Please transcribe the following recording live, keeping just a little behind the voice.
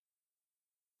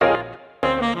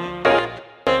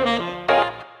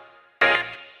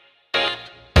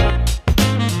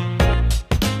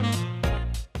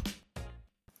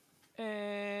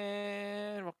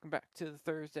to the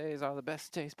Thursdays Are the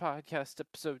Best Taste Podcast,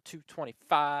 episode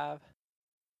 225.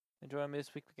 And joining me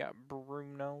this week, we got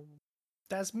Bruno.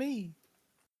 That's me.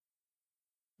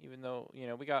 Even though,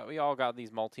 we all got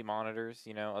these multi-monitors,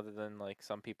 other than like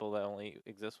some people that only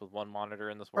exist with one monitor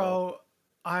in this world. Bro,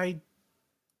 I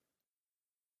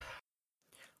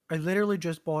literally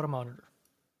just bought a monitor.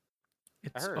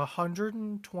 It's heard.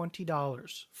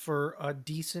 $120 for a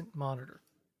decent monitor.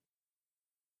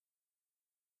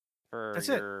 For That's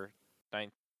your 9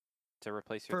 to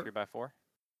replace your 3x4?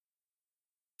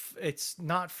 It's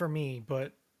not for me,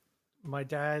 but my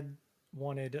dad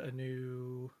wanted a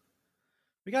new.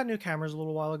 We got new cameras a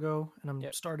little while ago, and I'm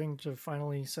starting to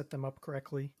finally set them up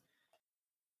correctly.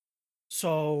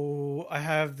 So I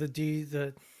have the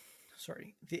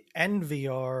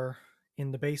NVR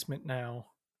in the basement now,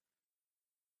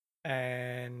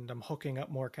 and I'm hooking up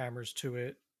more cameras to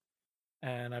it.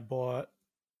 And I bought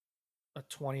a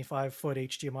 25-foot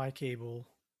HDMI cable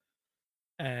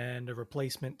and a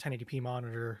replacement 1080p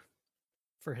monitor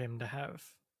for him to have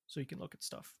so he can look at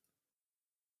stuff.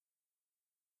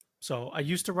 So I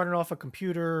used to run it off a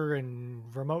computer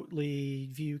and remotely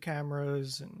view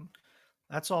cameras, and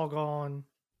that's all gone.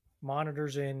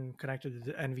 Monitors in, connected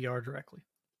to the NVR directly.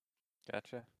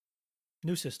 Gotcha.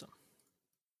 New system.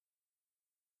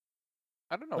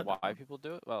 I don't know why people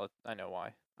do it. Well, I know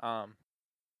why.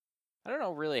 I don't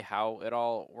know really how it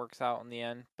all works out in the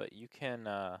end, but you can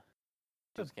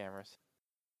use cameras.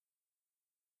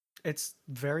 It's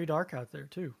very dark out there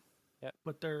too. Yep.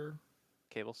 But they're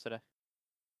cables today.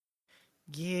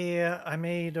 Yeah, I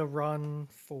made a run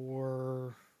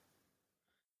for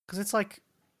because it's like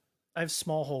I have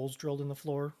small holes drilled in the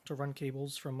floor to run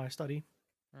cables from my study,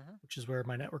 which is where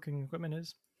my networking equipment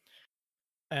is,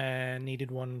 and needed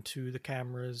one to the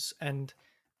cameras. And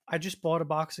I just bought a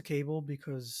box of cable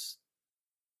because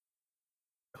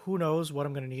who knows what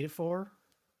I'm going to need it for,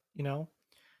 Yeah.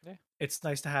 It's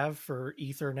nice to have for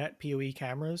Ethernet PoE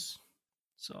cameras.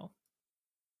 So.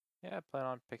 Yeah, I plan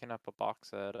on picking up a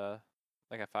box at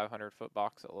like a 500-foot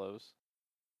box at Lowe's.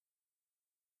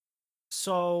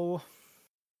 So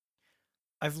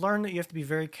I've learned that you have to be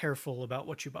very careful about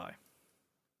what you buy.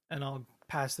 And I'll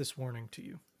pass this warning to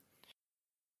you.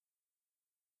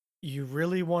 You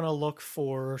really want to look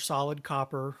for solid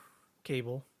copper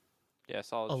cable. Yeah,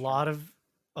 solid.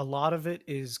 A lot of it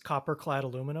is copper clad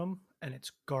aluminum, and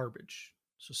it's garbage.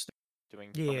 So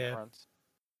doing runs.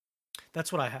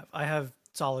 That's what I have. I have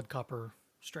solid copper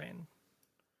strand.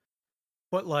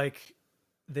 But like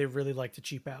they really like to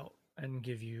cheap out and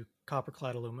give you copper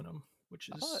clad aluminum, which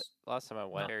is last time I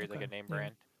went there, like a name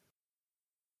brand.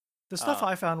 The stuff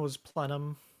I found was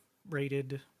plenum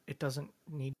rated. It doesn't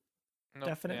need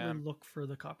definitely look for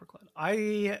the copper clad.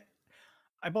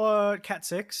 I bought Cat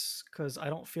 6 because I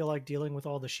don't feel like dealing with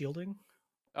all the shielding.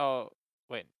 Oh,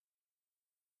 wait.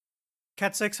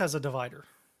 Cat 6 has a divider.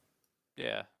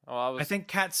 Yeah. Well, I think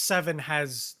Cat 7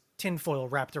 has tinfoil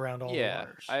wrapped around all the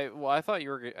wires. I thought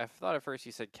I thought at first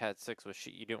you said Cat 6 was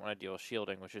you didn't want to deal with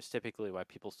shielding, which is typically why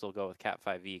people still go with Cat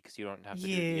 5e because you don't have to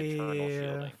do the internal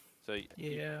shielding. So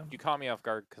you caught me off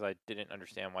guard because I didn't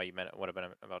understand why you meant it would have been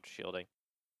about shielding.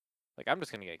 Like, I'm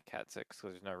just gonna get Cat 6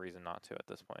 because there's no reason not to at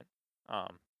this point. I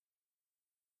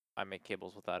make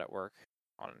cables with that at work.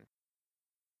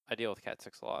 I deal with Cat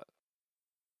 6 a lot.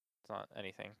 It's not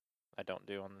anything I don't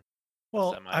do on.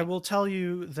 Well, I will tell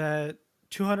you that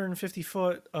 250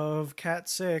 foot of Cat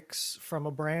 6 from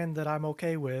a brand that I'm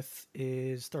okay with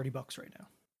is $30 right now.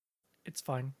 It's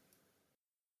fine.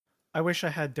 I wish I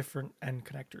had different end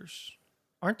connectors.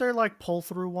 Aren't there like pull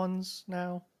through ones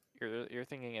now? You're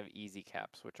thinking of Easy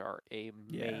Caps, which are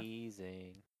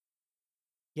amazing.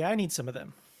 Yeah, I need some of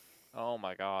them. Oh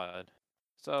my god.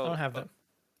 So I don't have them.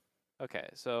 Okay,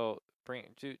 so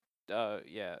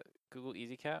Google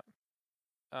Easy Cap.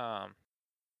 So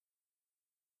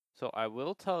I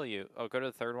will tell you. Oh, go to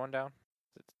the third one down.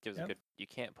 It gives a good. You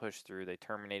can't push through. They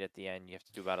terminate at the end. You have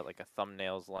to do about like a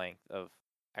thumbnail's length of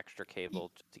extra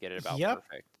cable to get it about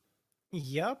perfect.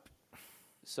 Yep.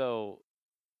 So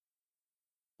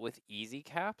with Easy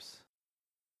Caps,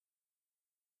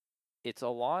 there's a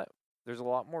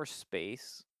lot more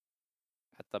space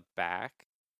at the back,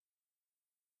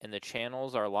 and the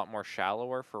channels are a lot more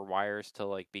shallower for wires to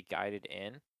like be guided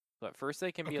in. So at first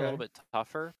they can be a little bit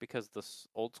tougher because the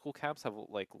old school caps have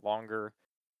like longer,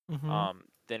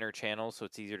 thinner channels, so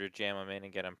it's easier to jam them in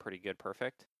and get them pretty good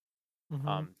perfect.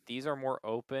 These are more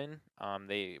open.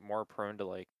 They more prone to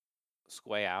like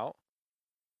squay out,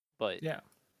 but you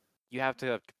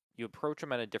approach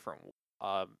them at a different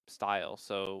style.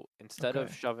 So instead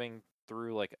of shoving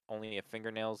through like only a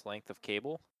fingernail's length of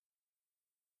cable,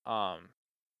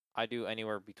 I do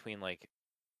anywhere between like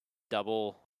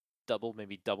double,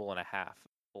 maybe double and a half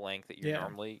the length that you're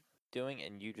normally doing,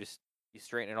 and you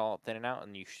straighten it all, thin it out,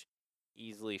 and you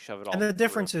easily shove it all And the through.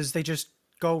 difference is they just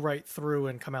go right through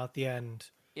and come out the end.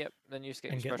 Yep. Then you just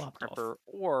get and your get special lopped off. crimper,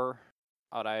 or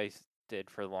what I did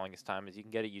for the longest time is you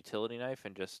can get a utility knife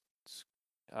and just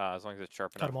as long as it's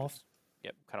sharp enough, Cut them off.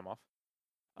 Yep, cut them off.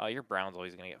 Your brown's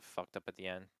always gonna get fucked up at the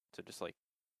end, so just like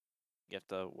you have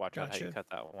to watch out how you cut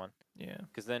that one. Yeah.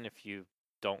 Because then if you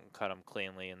don't cut them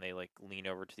cleanly and they like lean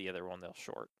over to the other one, they'll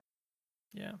short.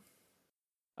 Yeah.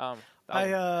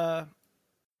 I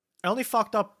only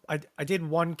fucked up. I did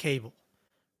one cable,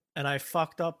 and I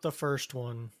fucked up the first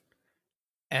one,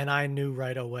 and I knew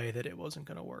right away that it wasn't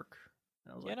gonna work.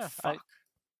 I was like, fuck.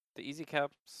 The easy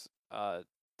caps.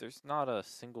 There's not a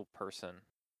single person.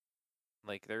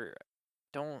 Like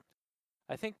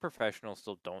I think professionals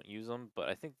still don't use them, but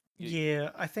I think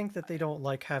I think that they don't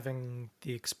like having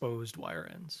the exposed wire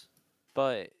ends.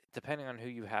 But depending on who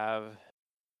you have,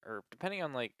 or depending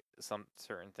on like some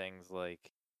certain things,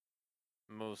 like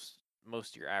most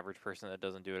your average person that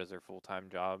doesn't do it as their full-time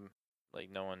job, like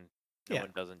no one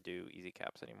doesn't do easy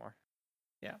caps anymore.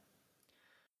 Yeah.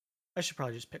 I should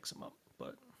probably just pick some up,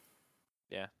 but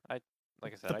yeah, like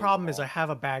I said, the problem is I have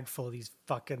a bag full of these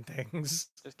fucking things.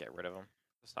 Just get rid of them.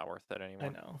 It's not worth it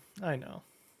anymore. I know.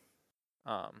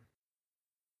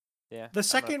 Yeah. The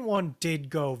second one did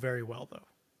go very well though.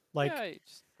 Like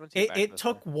it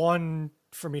took one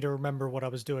for me to remember what I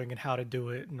was doing and how to do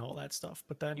it and all that stuff,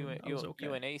 but then I was okay.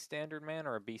 You an A standard man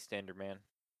or a B standard man?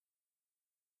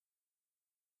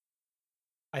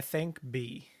 I think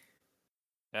B.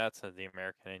 That's the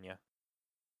American in you.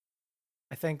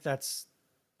 I think that's.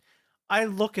 I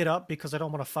look it up because I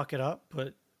don't want to fuck it up,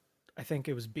 but I think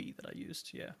it was B that I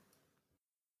used. Yeah.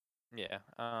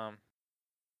 Yeah.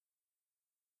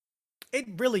 It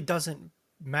really doesn't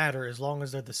matter as long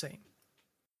as they're the same.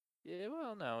 Yeah,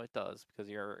 well, no, it does because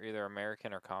you're either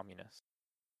American or communist.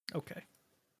 Okay.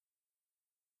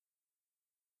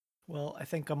 Well, I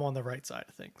think I'm on the right side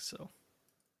of things, so.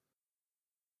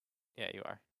 Yeah, you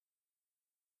are.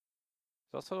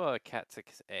 There's also a Cat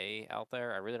 6A out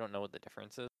there. I really don't know what the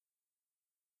difference is.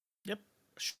 Yep,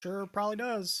 sure probably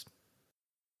does.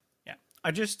 Yeah,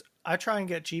 I try and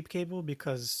get cheap cable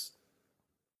because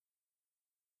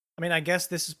I mean, I guess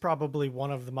this is probably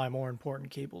one of my more important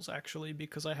cables actually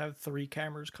because I have 3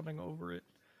 cameras coming over it.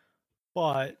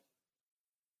 But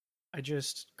I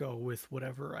just go with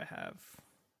whatever I have.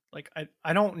 Like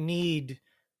I don't need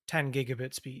 10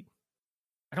 gigabit speed.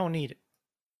 I don't need it.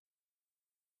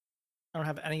 I don't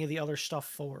have any of the other stuff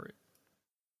for it.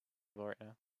 Right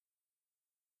now.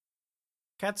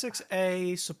 Cat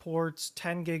 6A supports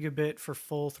 10 gigabit for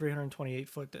full 328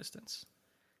 foot distance.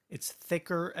 It's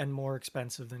thicker and more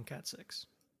expensive than Cat 6.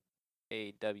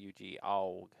 AWG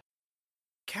AUG.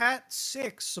 Cat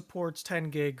 6 supports 10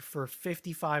 gig for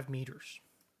 55 meters.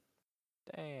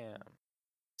 Damn.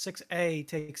 6A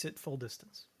takes it full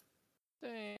distance.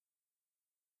 Damn.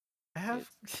 I have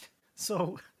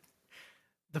so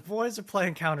the boys are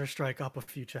playing Counter-Strike up a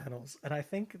few channels, and I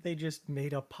think they just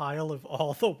made a pile of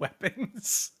all the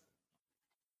weapons.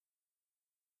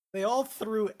 They all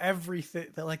threw everything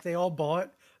that like they all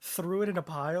bought, threw it in a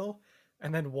pile,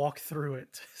 and then walked through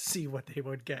it to see what they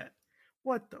would get.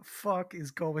 What the fuck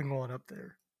is going on up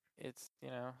there? It's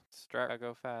strat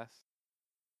go fast.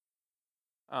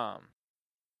 Yeah.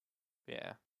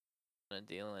 Gonna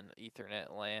deal in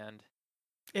Ethernet land.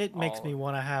 It makes me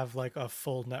want to have like a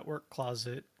full network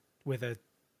closet with a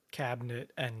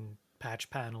cabinet and patch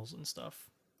panels and stuff.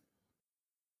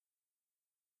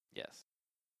 Yes.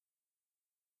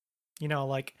 You know,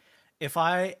 like if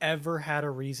I ever had a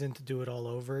reason to do it all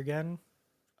over again,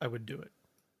 I would do it.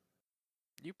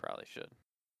 You probably should.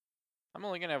 I'm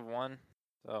only gonna have one,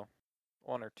 so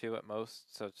 1 or 2 at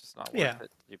most, so it's just not worth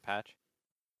it to do patch.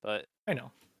 But I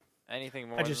know. Anything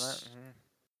more than that?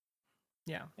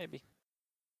 Yeah. Maybe.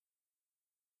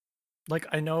 Like,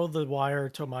 I know the wire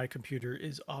to my computer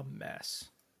is a mess.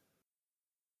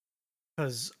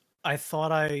 Because I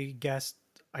thought I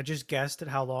just guessed at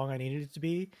how long I needed it to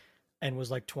be and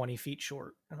was like 20 feet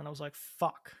short. And then I was like,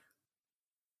 fuck.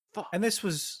 And this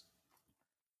was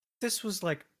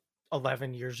like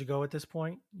 11 years ago at this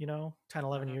point, 10,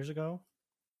 11 years ago.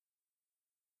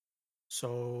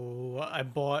 So I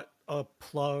bought a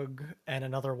plug and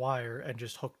another wire and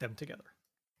just hooked them together.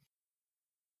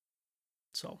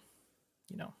 So,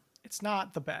 it's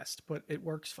not the best, but it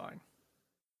works fine.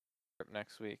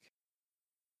 Next week.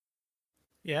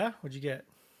 Yeah? What'd you get?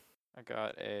 I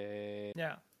got the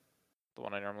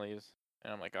one I normally use.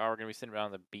 And I'm like, oh, we're going to be sitting around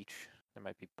on the beach. There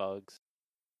might be bugs.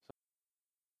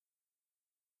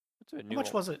 It's a How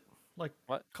much was it? Like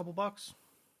what? a couple bucks?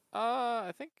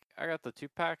 I think I got the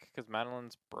 2-pack because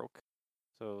Madeline's broke,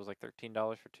 so it was like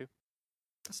 $13 for 2.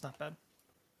 That's not bad.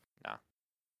 Nah.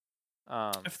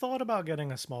 I've thought about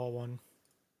getting a small one.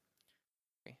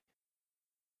 Okay.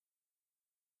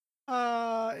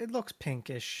 It looks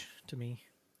pinkish to me.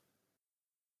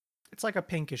 It's like a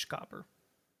pinkish copper,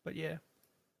 but yeah.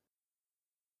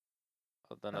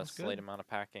 Then a Sounds slight good. amount of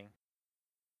packing.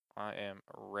 I am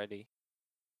ready.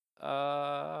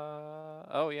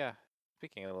 Oh yeah.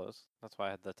 Speaking of those, that's why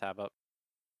I had the tab up.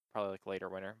 Probably like later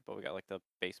winter, but we got like the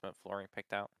basement flooring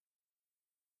picked out.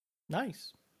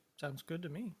 Nice. Sounds good to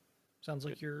me. Sounds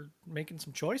like you're making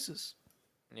some choices.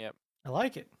 Yep. I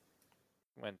like it.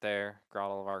 Went there, got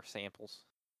all of our samples,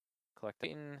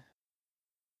 collected.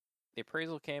 The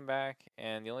appraisal came back,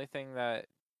 and the only thing that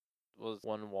was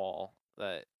one wall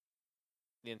that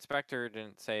the inspector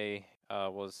didn't say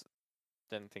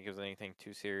didn't think it was anything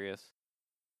too serious.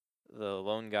 The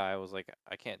loan guy was like,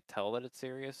 I can't tell that it's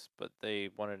serious, but they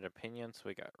wanted an opinion, so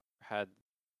I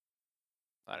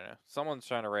don't know. Someone's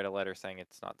trying to write a letter saying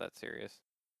it's not that serious.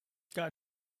 Got.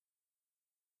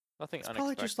 Nothing It's unexpected.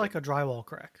 probably just like a drywall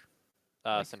crack.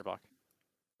 Cinder block.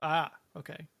 Ah,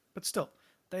 okay. But still,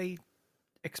 they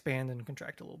expand and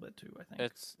contract a little bit too, I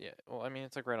think. Well, I mean,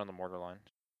 it's like right on the mortar line.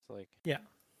 It's like yeah.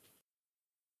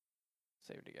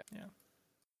 Saved again. Yeah.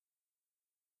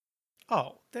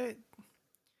 Oh,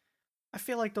 I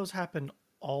feel like those happen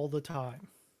all the time.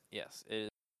 Yes, it is.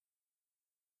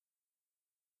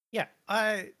 Yeah,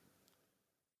 I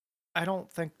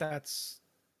don't think that's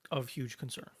of huge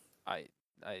concern. I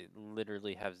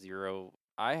literally have zero.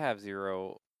 I have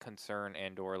zero concern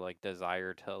and or like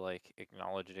desire to like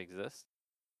acknowledge it exists.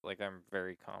 Like I'm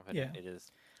very confident it is.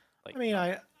 Like I mean,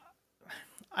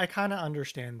 I kind of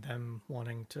understand them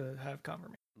wanting to have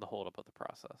confirmation. The holdup of the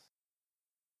process.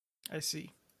 I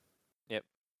see. Yep.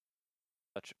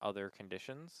 Such other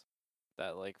conditions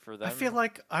that like for them. I feel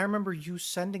like I remember you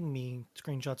sending me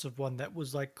screenshots of one that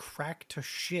was like cracked to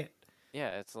shit.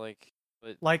 Yeah, it's like.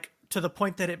 Like to the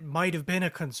point that it might have been a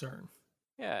concern.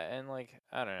 Yeah, and like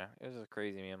I don't know, it was just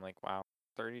crazy to me. I'm like, wow,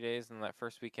 30 days, and that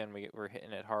first weekend we're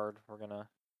hitting it hard. We're gonna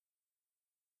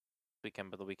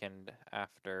weekend, but the weekend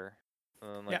after,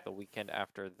 and then the weekend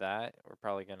after that, we're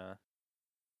probably gonna,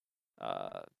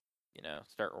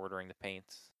 start ordering the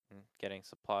paints and getting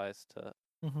supplies to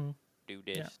do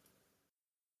this. Yeah.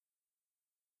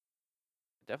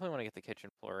 Definitely want to get the kitchen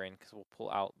floor in because we'll pull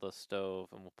out the stove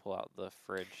and we'll pull out the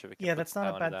fridge. So we can that's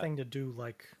not a bad thing to do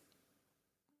like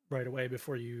right away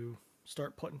before you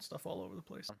start putting stuff all over the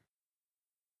place.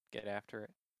 Get after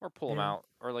it, or pull them out,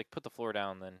 or like put the floor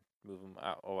down, then move them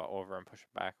out over and push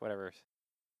them back. Whatever.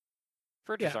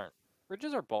 Fridges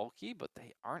are bulky, but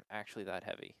they aren't actually that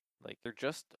heavy. Like they're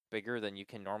just bigger than you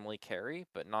can normally carry,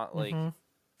 but not like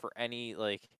for any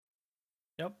like.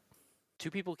 Yep. 2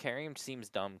 people carrying them seems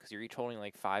dumb because you're each holding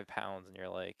like 5 pounds and you're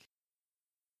like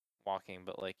walking,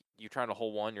 but like you're trying to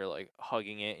hold one, you're like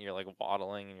hugging it and you're like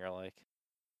waddling and you're like,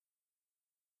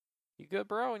 "You good,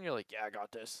 bro?" And you're like, "Yeah, I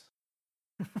got this."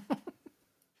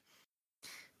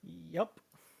 Yep.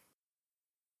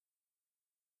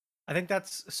 I think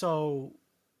that's so.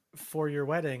 For your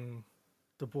wedding,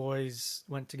 the boys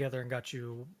went together and got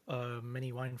you a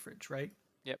mini wine fridge, right?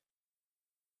 Yep.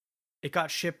 It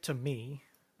got shipped to me,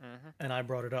 and I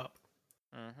brought it up.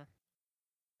 Mm-hmm.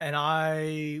 And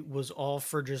I was all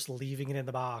for just leaving it in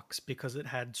the box because it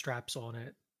had straps on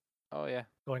it. Oh, yeah.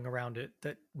 Going around it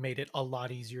that made it a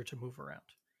lot easier to move around.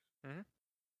 Mm-hmm.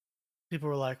 People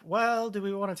were like, well, do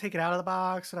we want to take it out of the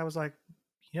box? And I was like,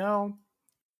 I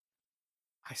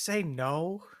say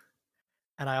no.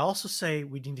 And I also say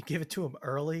we need to give it to him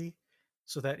early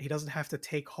so that he doesn't have to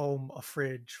take home a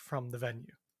fridge from the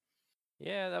venue.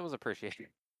 Yeah, that was appreciated.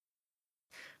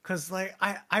 Because, like,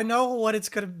 I know what it's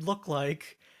going to look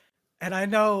like, and I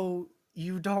know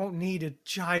you don't need a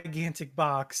gigantic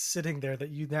box sitting there that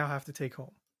you now have to take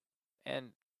home. And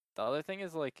the other thing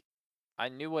is, like, I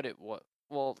knew what it was.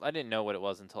 Well, I didn't know what it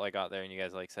was until I got there and you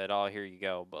guys, like, said, oh, here you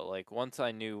go. But, like, once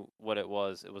I knew what it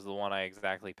was the one I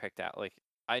exactly picked out. Like,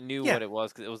 I knew what it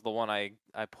was because it was the one I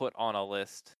put on a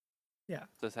list. Yeah.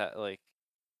 Just had, like...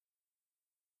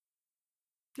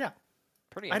 Yeah.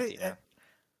 Pretty empty now.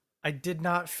 I did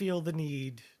not feel the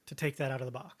need to take that out of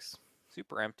the box.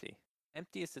 Super empty.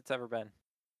 Emptiest it's ever been.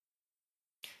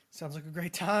 Sounds like a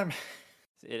great time.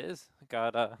 It is.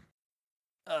 God, God,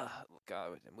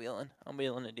 I'm wheeling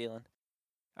and dealing.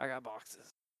 I got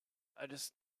boxes.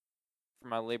 For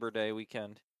my Labor Day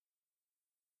weekend,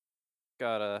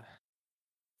 got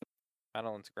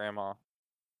Madeline's grandma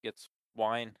gets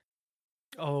wine.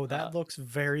 Oh, that looks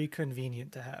very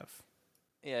convenient to have.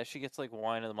 Yeah, she gets like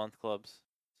wine of the month clubs.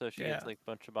 So she gets like a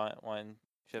bunch of wine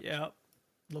chips. Yeah,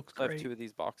 looks so great. I have 2 of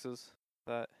these boxes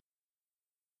that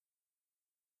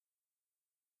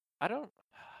I don't.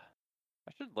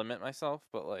 I should limit myself,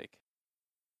 but like,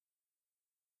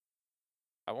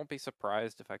 I won't be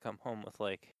surprised if I come home with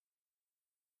like,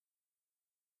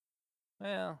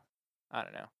 well, I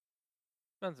don't know.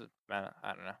 Depends. I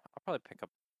don't know. I'll probably pick up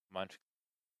a bunch.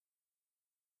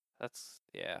 That's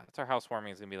our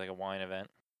housewarming is gonna be like a wine event.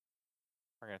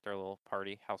 We're gonna throw a little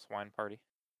party, house wine party.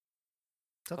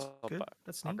 That's good.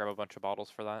 That's neat. I'll grab a bunch of bottles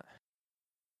for that.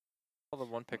 I'll have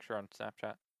one picture on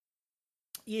Snapchat.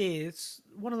 Yeah, it's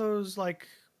one of those like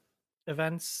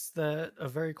events that a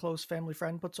very close family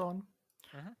friend puts on.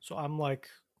 So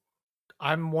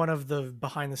I'm one of the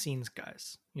behind the scenes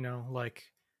guys, you know,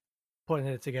 like putting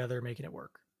it together, making it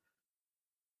work.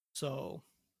 So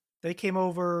they came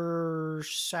over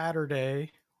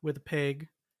Saturday with a pig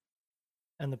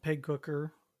and the pig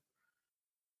cooker.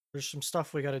 There's some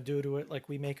stuff we got to do to it, like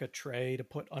we make a tray to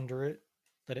put under it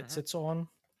that it sits on.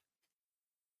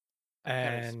 I'm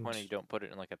kind of disappointed you don't put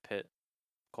it in like a pit,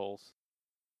 coals.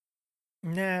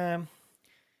 Nah,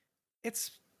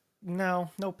 it's no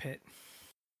pit.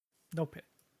 No pit.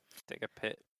 Take a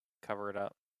pit, cover it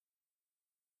up.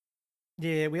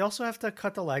 Yeah, we also have to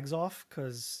cut the legs off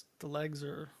because the legs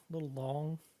are a little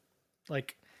long.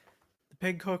 Like the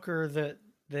pig cooker that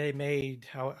they made,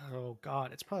 oh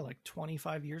god, it's probably like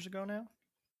 25 years ago now.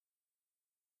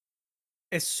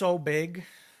 It's so big,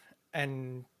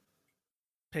 and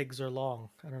pigs are long.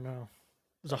 I don't know.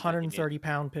 It was a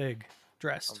 130-pound pig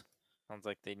dressed. Sounds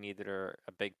like they needed a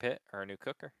big pit or a new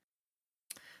cooker.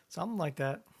 Something like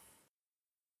that.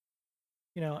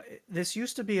 You know, this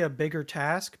used to be a bigger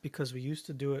task because we used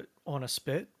to do it on a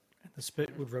spit, and the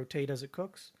spit would rotate as it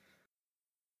cooks.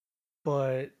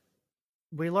 But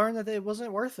we learned that it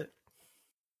wasn't worth it.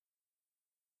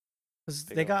 Because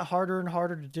they got harder and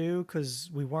harder to do because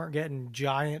we weren't getting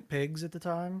giant pigs at the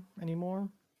time anymore.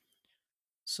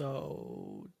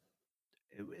 So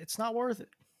it's not worth it.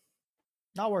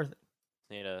 Not worth it.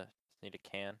 Need a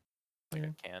can. Like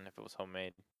a can if it was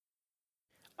homemade.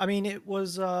 I mean, it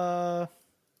was like a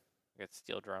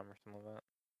steel drum or something like that.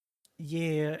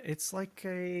 Yeah, it's like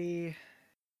a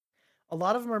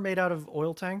lot of them are made out of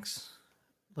oil tanks,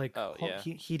 like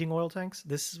heating oil tanks.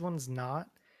 This one's not.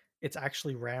 It's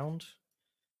actually round.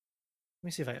 Let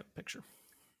me see if I have a picture.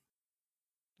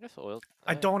 Just oil.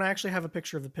 I don't actually have a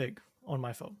picture of the pig on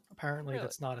my phone. Apparently,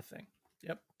 that's not a thing.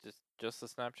 Yep. Just the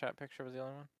Snapchat picture was the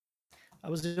only one? I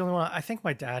was the only one. I think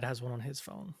my dad has one on his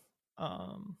phone.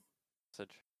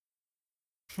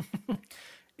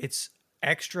 It's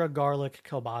extra garlic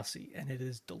kielbasi, and it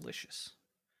is delicious.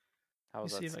 How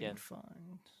was that skin? If I can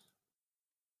find.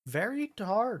 Very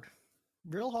hard,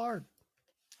 real hard,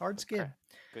 skin.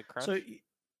 Good crunch. So,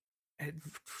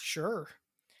 sure.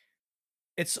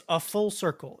 It's a full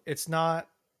circle. It's not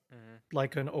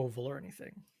like an oval or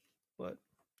anything, but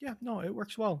yeah, no, it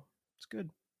works well. It's good.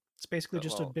 It's basically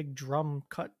just a big drum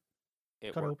cut.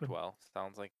 It worked well.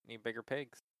 Sounds like need bigger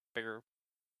pigs. Bigger.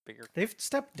 They've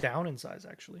stepped down in size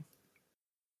actually.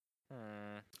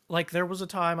 Like there was a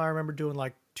time I remember doing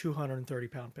like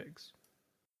 230-pound pigs.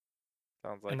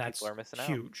 Sounds like people are missing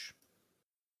huge.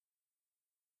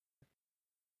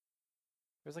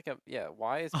 There's like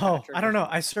why is Patrick I don't know.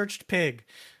 I searched pig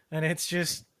and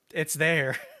it's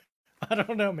there. I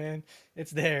don't know, man.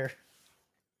 It's there.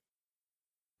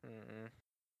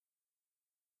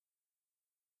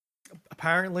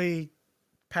 Apparently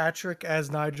Patrick as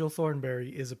Nigel Thornberry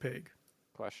is a pig.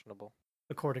 Questionable.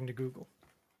 According to Google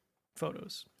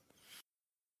Photos.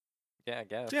 Yeah, I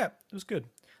guess. Yeah, it was good.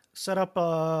 Set up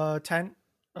a tent,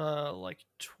 like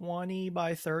 20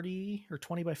 by 30 or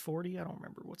 20 by 40. I don't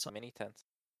remember what's up. Mini tents.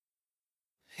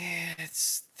 Yeah,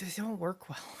 they don't work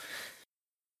well.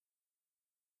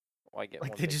 Why get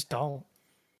like they just don't.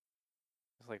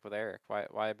 It's like with Eric.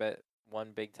 Why bet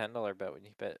one big $10 bet when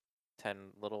you bet 10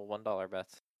 little $1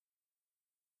 bets?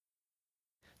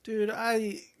 Dude,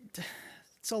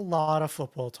 it's a lot of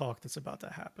football talk that's about to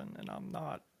happen, and I'm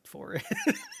not for it.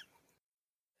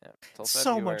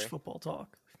 So much football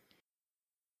talk.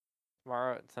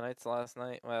 Tonight's the last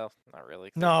night. Well, not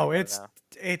really. No, it's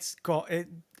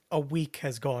a week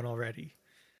has gone already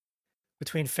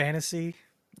between fantasy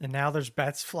and now there's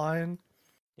bets flying.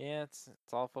 Yeah, it's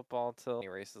all football till any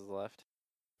races left.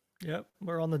 Yep,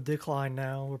 we're on the decline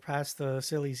now. We're past the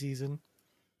silly season.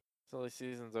 Silly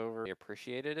season's over. We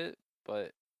appreciated it,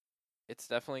 but it's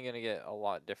definitely going to get a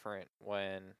lot different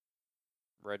when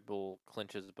Red Bull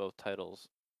clinches both titles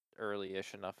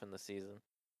early-ish enough in the season.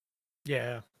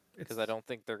 Yeah. because I don't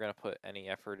think they're gonna put any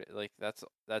effort. Like that's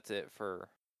it for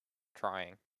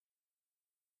trying.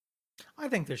 I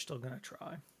think they're still gonna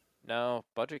try. No,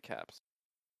 budget caps.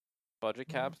 Budget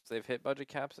caps. They've hit budget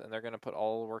caps, and they're gonna put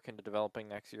all the work into developing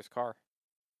next year's car.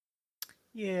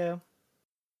 Yeah.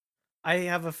 I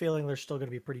have a feeling they're still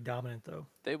gonna be pretty dominant, though.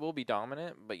 They will be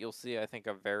dominant, but you'll see, I think,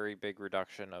 a very big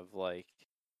reduction of like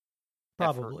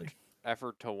probably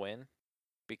effort to win,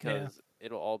 because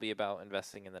it'll all be about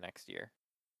investing in the next year.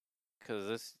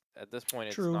 Because at this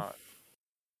point, True. it's not.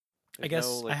 I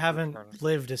guess I haven't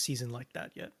lived a season like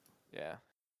that yet. Yeah.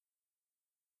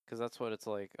 Because that's what it's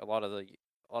like. A lot of the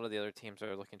other teams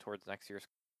are looking towards next year's.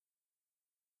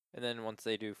 And then once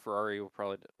they do, Ferrari will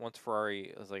probably, once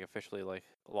Ferrari is like officially like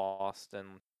lost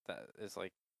and that is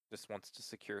like just wants to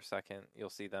secure second, you'll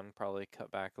see them probably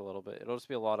cut back a little bit. It'll just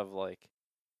be a lot of like.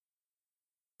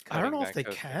 I don't know if they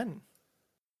can.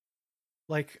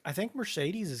 Like, I think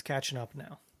Mercedes is catching up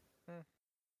now.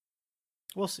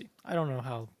 We'll see. I don't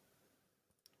know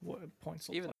what points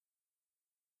look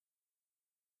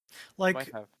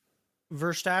like.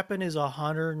 Verstappen is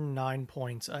 109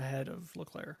 points ahead of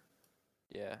Leclerc.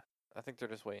 Yeah, I think they're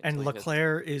just waiting. And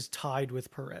Leclerc is tied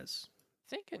with Perez.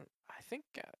 I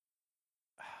think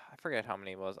I forget how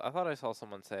many it was. I thought I saw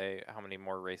someone say how many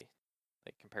more races,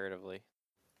 like comparatively.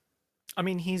 I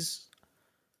mean, he's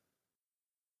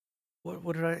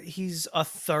he's a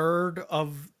third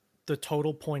of the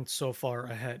total points so far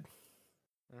ahead.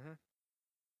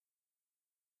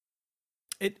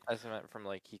 As I meant from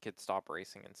like he could stop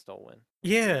racing and still win.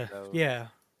 Yeah, yeah.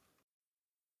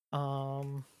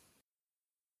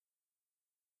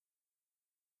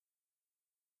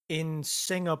 In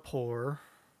Singapore,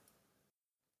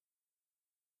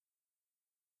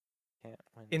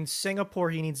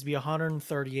 he needs to be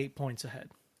 138 points ahead.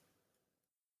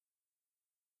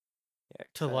 Yeah,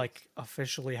 to like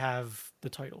officially have the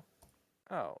title.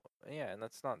 Oh, yeah, and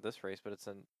that's not this race, but it's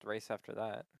a race after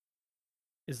that.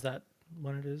 Is that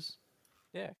when it is?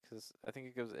 Yeah, because I think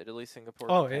it goes Italy, Singapore.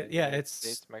 Oh, it's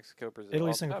States, Mexico, Brazil,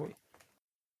 Italy, Singapore.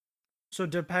 So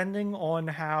depending on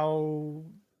how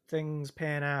things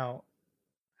pan out,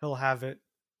 he'll have it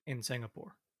in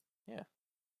Singapore. Yeah.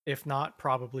 If not,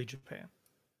 probably Japan.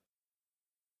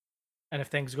 And if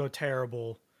things go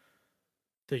terrible,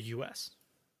 the U.S.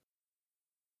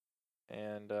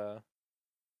 And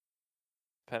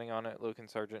depending on it, Logan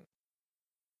Sargent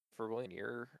for William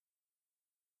year.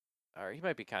 Or he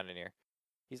might be kind of near.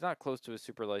 He's not close to a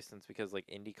super license because like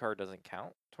IndyCar doesn't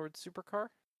count towards supercar.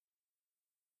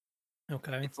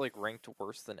 Okay. It's like ranked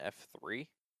worse than F3.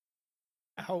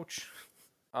 Ouch.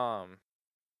 But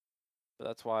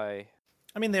that's why.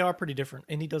 I mean, they are pretty different.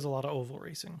 Indy does a lot of oval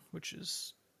racing, which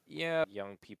is. Yeah,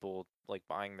 young people like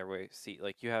buying their way seat.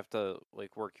 Like you have to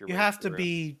like work your. You have to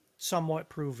be somewhat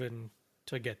proven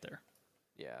to get there.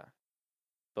 Yeah,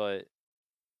 but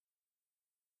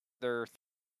their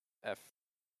F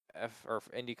or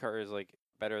IndyCar is like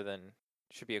better than,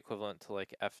 should be equivalent to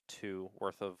like F2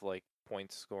 worth of like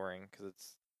points scoring because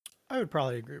it's. I would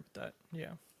probably agree with that.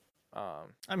 Yeah.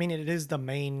 I mean, it is the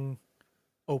main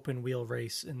open wheel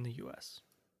race in the U.S.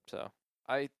 So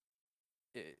they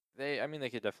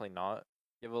could definitely not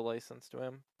give a license to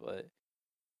him, but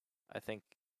I think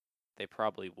they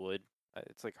probably would.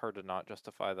 It's like hard to not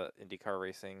justify the IndyCar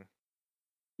racing.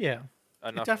 Yeah,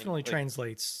 it definitely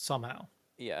translates somehow.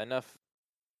 Yeah, enough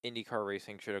IndyCar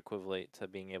racing should equivalent to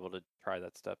being able to try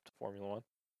that step to Formula One.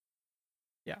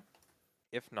 Yeah.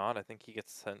 If not, I think he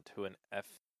gets sent to an F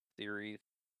series.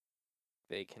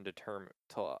 They can determine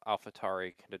till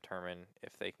AlphaTauri can determine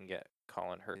if they can get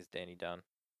Colin Hurst. Is Danny done?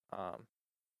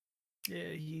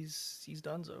 Yeah, he's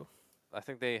done so. I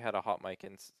think they had a hot mic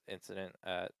incident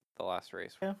at the last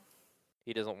race. Yeah.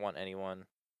 He doesn't want anyone.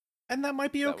 And that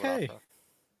might be okay.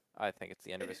 I think it's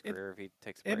the end of his career if he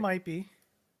takes a break. It might be.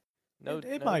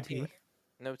 It might be.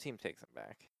 No team takes him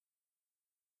back.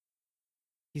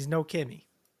 He's no Kimi.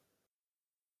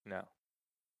 No.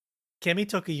 Kimi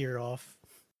took a year off.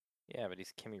 Yeah, but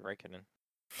he's Kimi Räikkönen.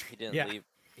 He didn't leave.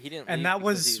 He didn't. And leave that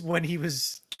was when he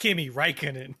was Kimi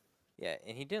Räikkönen. Yeah,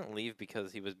 and he didn't leave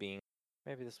because he was being.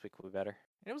 Maybe this week will be better.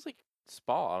 And it was like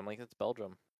Spa. I'm like, it's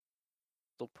Belgium.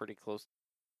 Still pretty close.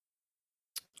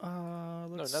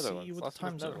 Let's see what the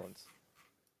times are. It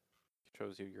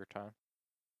shows you your time.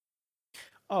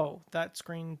 Oh, that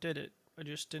screen did it. I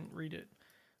just didn't read it.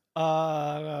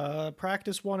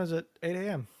 Practice 1 is at 8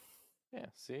 a.m. Yeah,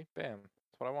 see? Bam.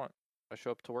 That's what I want. I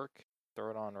show up to work, throw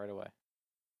it on right away.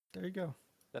 There you go.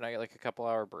 Then I get like a couple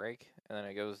hour break, and then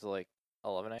it goes to like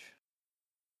 11-ish.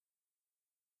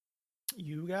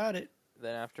 You got it.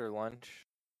 Then after lunch,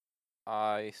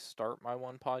 I start my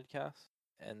one podcast,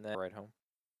 and then ride home.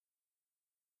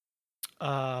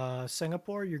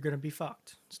 Singapore, you're gonna be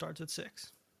fucked. Starts at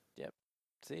 6. Yep.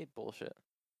 See, bullshit.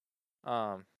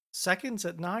 Seconds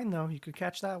at 9 though. You could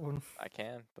catch that one. I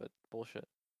can, but bullshit.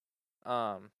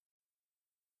 I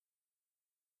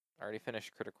already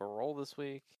finished Critical Role this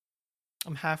week.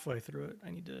 I'm halfway through it.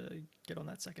 I need to get on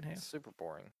that second half. It's super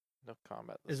boring. No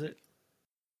combat this Is week. it?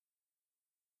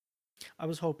 I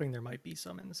was hoping there might be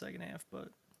some in the second half, but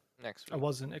next week. I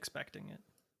wasn't expecting it.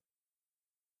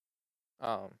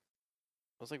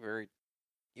 It was like very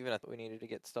even I thought we needed to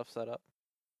get stuff set up.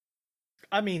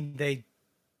 I mean,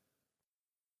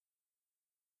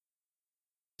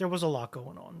 there was a lot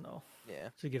going on though. Yeah.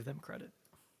 To give them credit.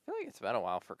 I feel like it's been a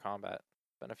while for combat.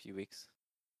 It's been a few weeks.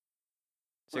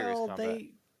 Serious combat.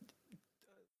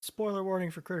 Spoiler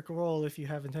warning for Critical Role if you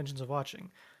have intentions of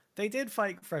watching. They did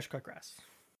fight fresh cut grass.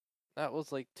 That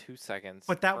was like 2 seconds.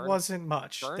 But that wasn't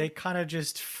much. They kind of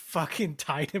just fucking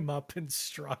tied him up and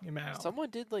strung him out. Someone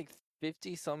did like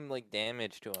 50 some like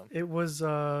damage to him. It was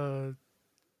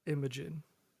Imogen.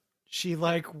 She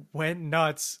like went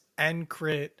nuts and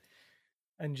crit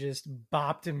and just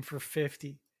bopped him for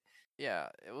 50. Yeah,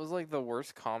 it was like the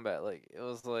worst combat. Like it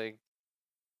was like,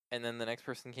 and then the next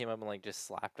person came up and like just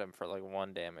slapped him for like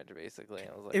 1 damage basically.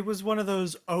 And it was one of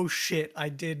those oh shit I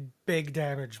did big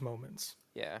damage moments.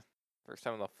 Yeah, first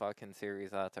time in the fucking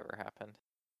series that's ever happened.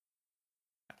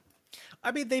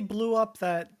 I mean, they blew up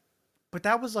that, but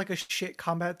that was like a shit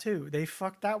combat too. They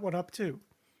fucked that one up too.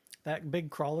 That big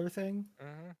crawler thing.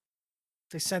 Mm-hmm.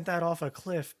 They sent that off a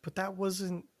cliff, but that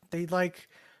wasn't. They like,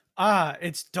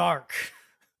 it's dark.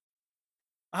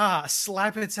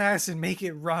 Slap its ass and make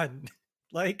it run.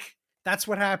 Like that's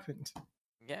what happened.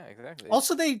 Yeah, exactly.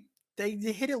 Also, they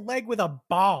hit a leg with a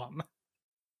bomb.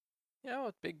 Yeah,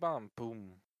 with big bomb,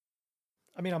 boom.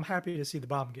 I mean, I'm happy to see the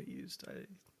bomb get used.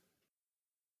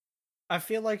 I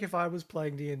feel like if I was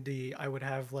playing D&D, I would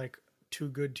have like too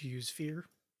good to use fear.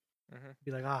 Mm-hmm.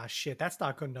 Be like, shit, that's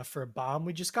not good enough for a bomb.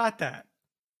 We just got that.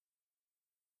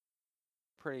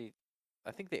 I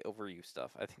think they overuse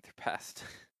stuff. I think they're past.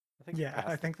 I think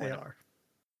they are.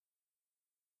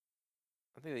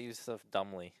 I think they use stuff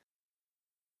dumbly.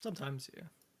 Sometimes, yeah.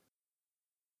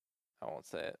 I won't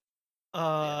say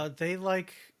it. They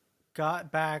like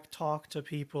got back, talked to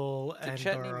people, Did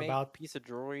Chetney make a piece of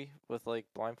jewelry with like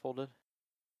blindfolded?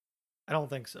 I don't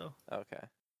think so. Okay.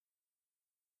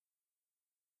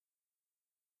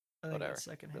 I think whatever.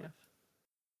 Second half.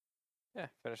 Yeah,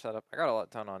 finish that up. I got a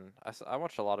lot done on. I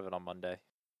watched a lot of it on Monday. It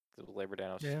was Labor Day.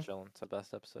 And I was just chilling. It's the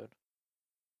best episode.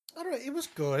 I don't know. It was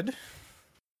good.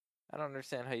 I don't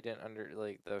understand how you didn't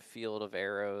like the field of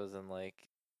arrows and like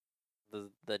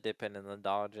the dipping and the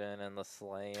dodging and the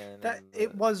slaying.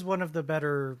 It was one of the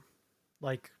better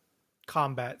like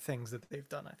combat things that they've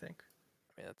done. I think.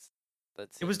 I mean,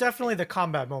 that's. It was definitely the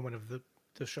combat moment of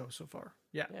the show so far.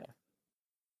 Yeah. Yeah.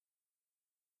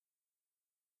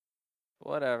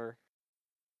 Whatever.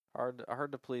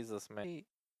 Hard to please this man.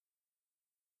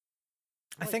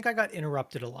 I think I got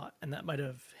interrupted a lot, and that might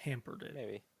have hampered it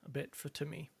maybe a bit to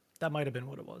me. That might have been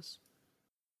what it was.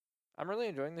 I'm really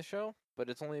enjoying the show, but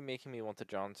it's only making me want the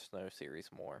Jon Snow series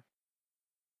more.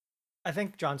 I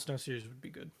think Jon Snow series would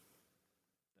be good.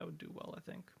 That would do well, I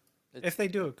think. If they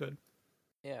do it good.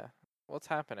 Yeah. What's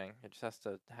happening? It just has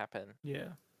to happen. Yeah.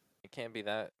 It can't be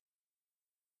that.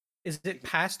 Is it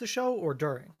past the show or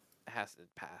during? It has to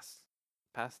pass.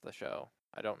 Past the show.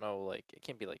 I don't know, like, it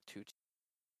can't be like 2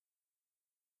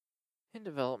 in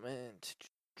development.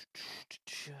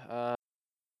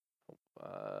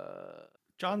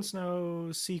 Jon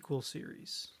Snow sequel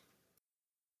series.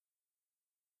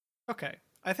 Okay.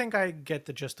 I think I get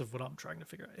the gist of what I'm trying to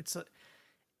figure out.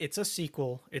 It's a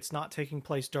sequel. It's not taking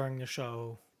place during the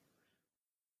show.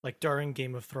 Like during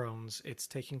Game of Thrones, it's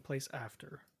taking place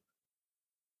after.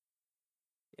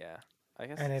 Yeah. I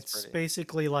guess and it's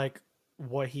basically like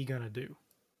what he gonna do.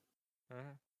 Mm-hmm.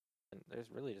 And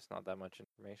there's really just not that much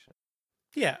information.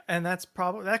 Yeah, and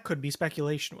that could be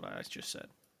speculation. What I just said,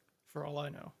 for all I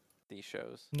know. These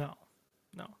shows. No.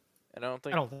 And I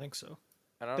don't think so.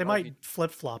 They might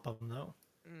flip flop them though.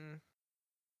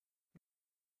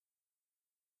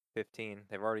 15.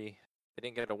 They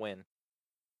didn't get a win.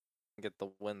 Get the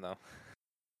win though.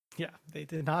 Yeah, they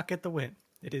did not get the win.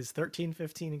 It is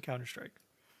 13-15 in Counter-Strike.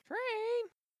 Train.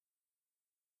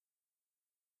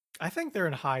 I think they're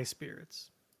in high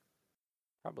spirits.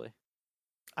 Probably.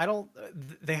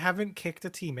 They haven't kicked a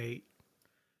teammate.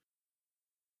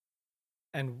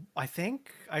 And I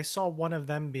think I saw one of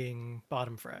them being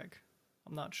bottom frag.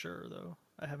 I'm not sure though.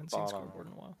 I haven't seen scoreboard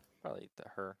in a while. Probably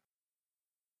her.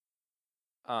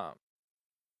 Oh,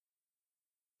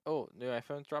 new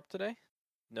iPhones dropped today?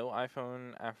 no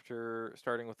iPhone after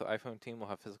starting with the iPhone team will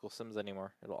have physical SIMs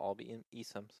anymore. It'll all be in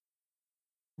eSIMs.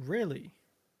 Really?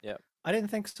 Yep. I didn't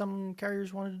think some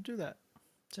carriers wanted to do that.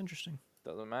 It's interesting.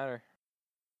 Doesn't matter.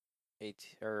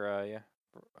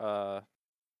 All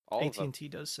of them. AT&T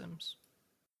does SIMs.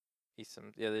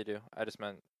 eSIMs. Yeah, they do. I just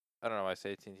meant, I don't know why I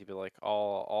say AT&T, but like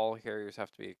all carriers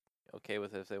have to be okay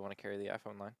with it if they want to carry the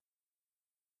iPhone line.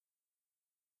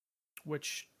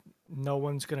 Which no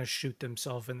one's going to shoot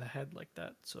themselves in the head like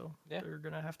that. So they're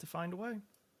going to have to find a way.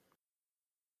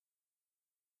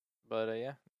 But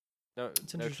yeah, no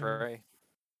tray.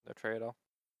 No tray at all.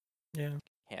 Yeah.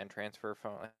 Hand transfer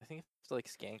phone. I think it's like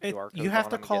scan QR codes. You have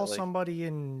to call somebody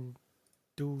and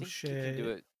do shit. You can do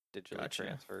it digitally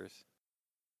transfers.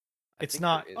 It's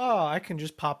not, I can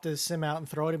just pop this SIM out and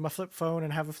throw it in my flip phone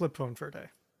and have a flip phone for a day.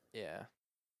 Yeah.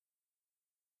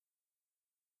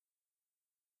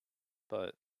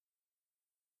 But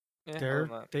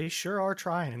yeah, they sure are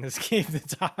trying in this game to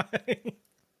die.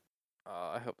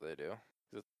 I hope they do.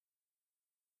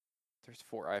 There's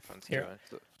 4 iPhones here.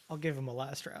 So. I'll give them a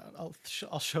last round.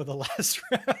 I'll show the last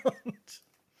round.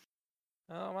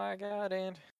 Oh my god!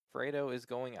 And Fredo is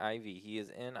going Ivy. He is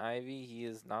in Ivy. He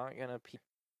is not gonna.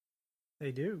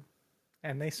 They do,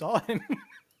 and they saw him.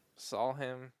 Saw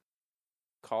him.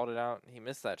 Called it out. He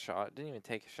missed that shot. Didn't even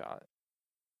take a shot.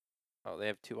 Oh, they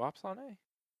have 2 ops on A.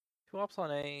 2 ops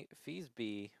on A. Fees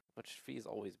B, which Fees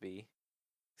always B,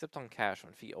 except on Cash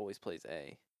when Fee always plays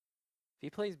A.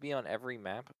 He plays B on every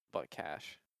map but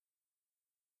Cash.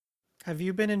 Have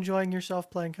you been enjoying yourself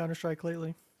playing Counter-Strike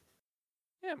lately?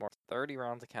 Yeah, more 30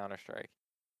 rounds of Counter-Strike.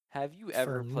 Have you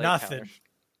ever played nothing?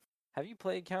 Have you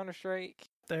played Counter-Strike?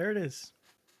 There it is.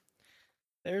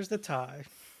 There's the tie.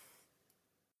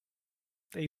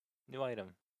 New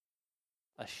item.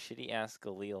 A shitty-ass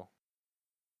Galil.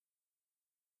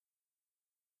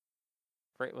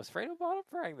 Was Fredo bottom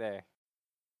frag there?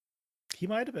 He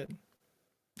might have been.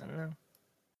 I don't know.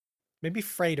 Maybe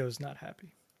Fredo's not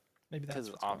happy. Maybe that's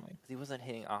what's going on. He wasn't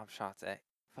hitting op shots at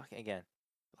fucking again.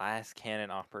 Last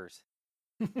cannon oppers.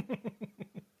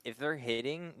 If they're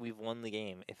hitting, we've won the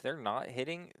game. If they're not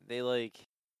hitting, they like.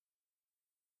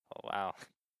 Oh wow.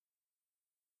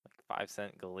 Like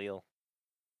 5-cent Galil.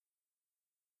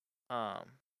 Glass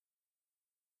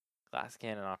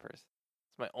cannon oppers.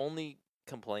 It's my only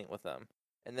complaint with them.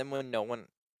 And then when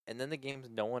the game's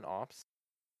no one ops.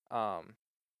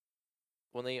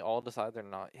 When they all decide they're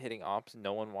not hitting ops,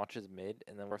 no one watches mid,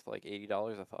 and then worth like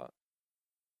 $80. I thought.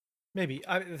 Maybe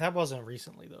that wasn't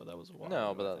recently though. That was a while.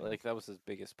 No, but that was his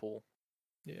biggest pool.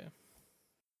 Yeah.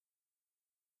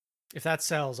 If that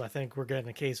sells, I think we're getting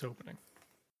a case opening.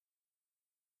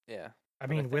 Yeah. I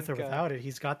mean, with or without it,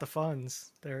 he's got the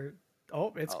funds.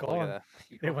 It's gone.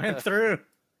 It went through.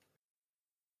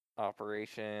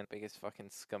 Operation, biggest fucking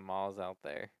scammers out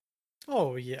there.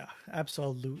 Oh yeah,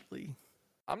 absolutely.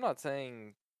 I'm not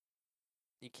saying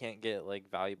you can't get like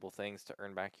valuable things to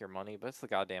earn back your money, but it's the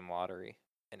goddamn lottery,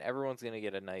 and everyone's gonna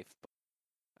get a knife.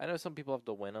 I know some people have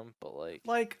to win them, but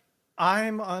like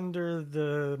I'm under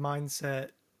the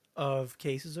mindset of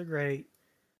cases are great.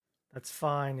 That's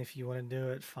fine if you want to do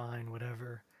it. Fine,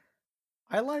 whatever.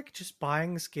 I like just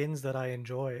buying skins that I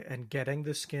enjoy and getting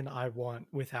the skin I want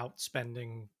without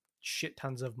spending shit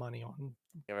tons of money on.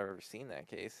 I've ever seen that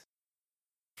case.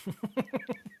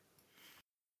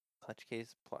 Clutch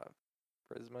case,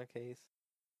 Prisma case.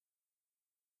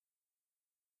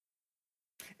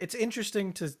 It's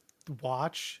interesting to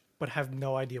watch, but have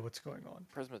no idea what's going on.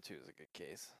 Prisma 2 is a good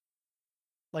case.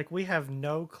 Like, we have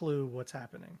no clue what's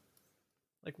happening.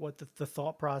 Like, what the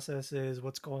thought process is,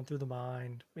 what's going through the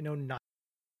mind. We know nothing.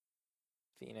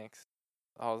 Phoenix.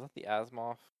 Oh, is that the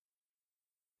Asimov?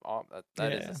 Op?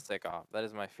 That is a sick op. That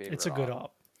is my favorite. It's a good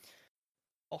op.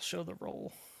 I'll show the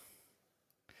roll.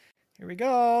 Here we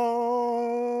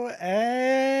go.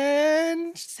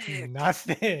 And sick.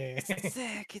 Nothing.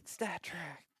 Sick. It's that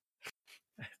track.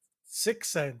 6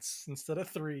 cents instead of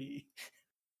 3.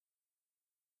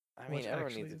 I mean,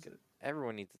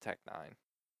 everyone needs a Tech 9.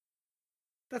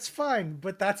 That's fine,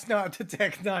 but that's not the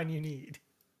Tech 9 you need.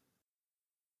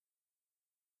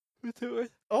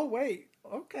 Oh, wait.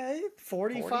 Okay.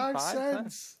 45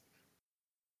 cents.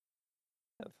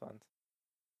 That's fun.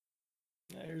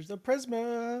 There's the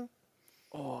Prisma.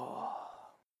 Oh.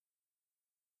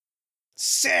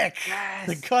 Sick! Yes!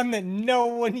 The gun that no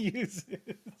one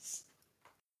uses.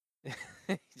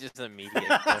 Just immediate.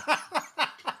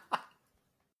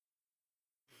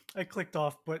 I clicked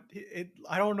off, but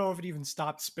I don't know if it even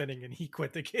stopped spinning and he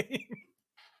quit the game.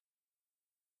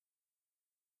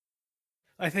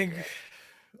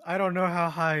 I don't know how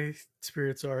high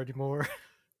spirits are anymore.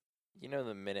 You know,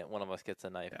 the minute one of us gets a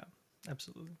knife,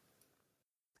 absolutely.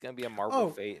 It's gonna be a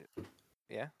Marvel Fate.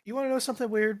 Yeah. You want to know something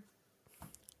weird?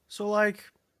 So like,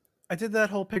 I did that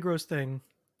whole pig roast thing.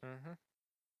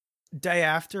 Mm-hmm. Day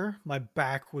after, my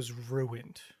back was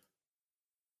ruined.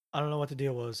 I don't know what the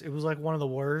deal was. It was like one of the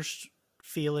worst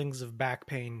feelings of back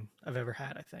pain I've ever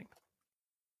had, I think.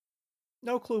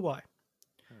 No clue why.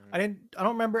 I don't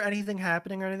remember anything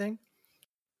happening or anything.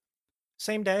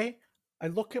 Same day, I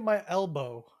look at my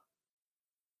elbow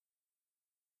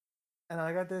and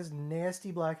I got this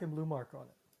nasty black and blue mark on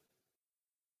it.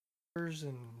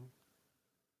 And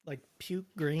like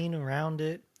puke green around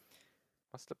it.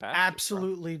 Must have bashed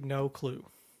Absolutely no clue.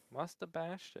 Must have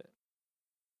bashed it.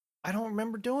 I don't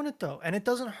remember doing it though, and it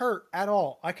doesn't hurt at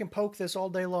all. I can poke this all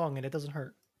day long and it doesn't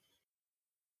hurt.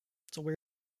 It's a weird.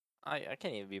 I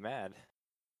can't even be mad.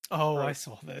 Oh, I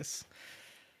saw this.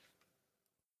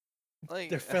 Like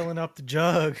they're filling up the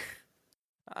jug.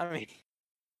 I mean,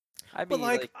 but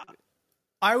like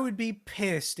I would be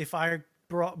pissed if I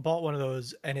bought one of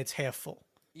those and it's half full.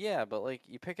 Yeah, but like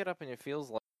you pick it up and it feels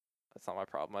like that's not my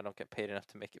problem. I don't get paid enough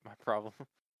to make it my problem.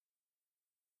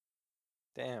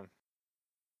 Damn.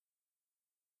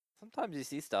 Sometimes you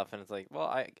see stuff and it's like,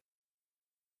 well,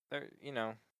 there, you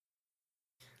know.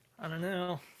 I don't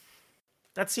know.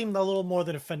 That seemed a little more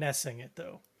than finessing it,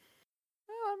 though.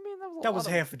 Well, I mean, that was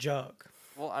half a jug.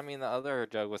 Well, I mean, the other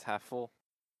jug was half full.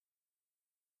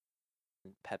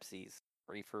 Pepsi's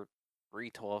free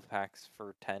 12 packs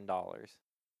for $10,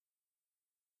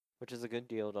 which is a good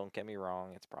deal. Don't get me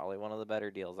wrong; it's probably one of the better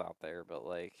deals out there. But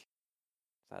like,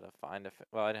 I had to find it.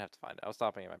 Well, I didn't have to find it. I was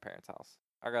stopping at my parents' house.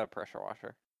 I got a pressure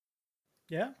washer.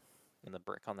 Yeah. And the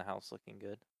brick on the house looking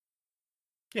good.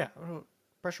 Yeah,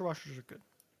 pressure washers are good.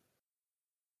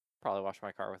 Probably wash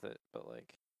my car with it, but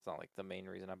like, it's not like the main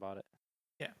reason I bought it.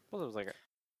 Yeah. Well, it was like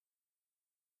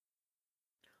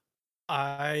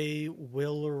I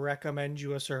will recommend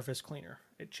you a surface cleaner.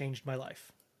 It changed my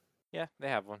life. Yeah, they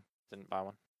have one. Didn't buy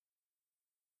one.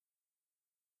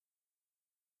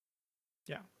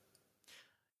 Yeah.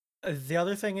 The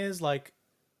other thing is like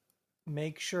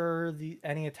make sure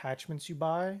any attachments you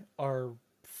buy are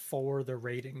for the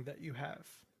rating that you have.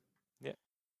 Yeah.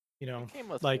 You know, it came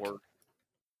with like 4.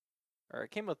 Or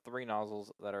it came with 3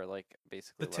 nozzles that are like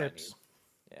basically the tips.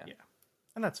 Yeah. Yeah.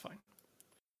 And that's fine.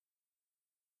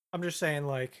 I'm just saying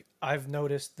like I've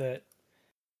noticed that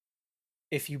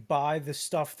if you buy the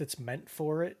stuff that's meant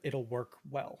for it, it'll work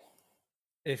well.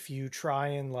 If you try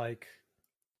and like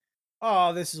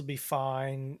oh, this will be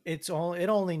fine. It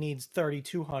only needs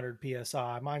 3200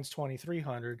 psi. Mine's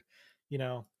 2300. You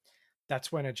know,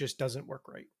 that's when it just doesn't work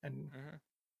right and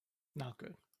not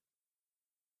good.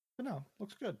 But no,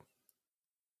 looks good.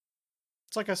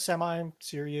 It's like a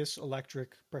semi-serious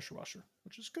electric pressure washer,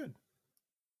 which is good.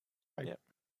 Yep.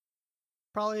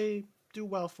 Probably do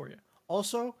well for you.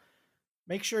 Also,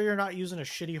 make sure you're not using a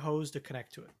shitty hose to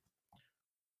connect to it.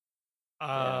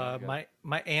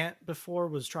 My aunt before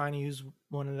was trying to use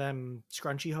one of them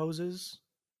scrunchy hoses,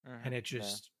 and it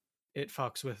just it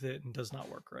fucks with it and does not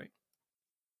work right.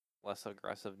 Less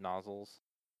aggressive nozzles.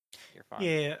 You're fine.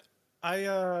 Yeah,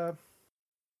 I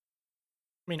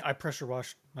mean I pressure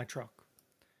washed my truck.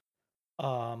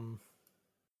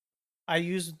 I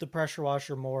used the pressure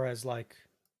washer more as like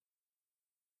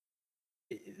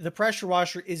the pressure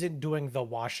washer isn't doing the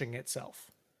washing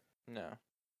itself. No.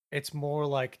 It's more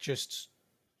like just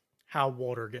how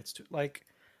water gets to like.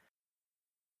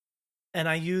 And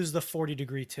I use the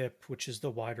 40-degree tip, which is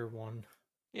the wider one.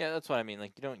 Yeah, that's what I mean.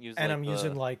 Like you don't use. And I'm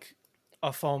using like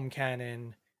a foam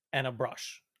cannon and a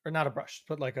brush, or not a brush,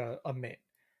 but like a mitt.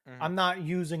 I'm not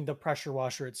using the pressure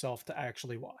washer itself to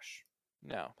actually wash.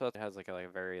 No, but it has like a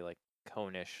very like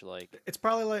cone-ish like. It's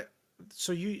probably like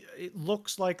so you. It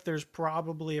looks like there's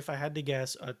probably, if I had to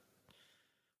guess, a.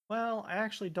 Well, I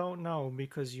actually don't know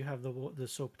because you have the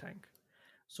soap tank,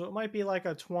 so it might be like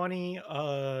a 20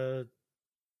 a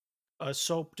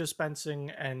soap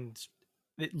dispensing, and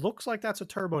it looks like that's a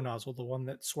turbo nozzle, the one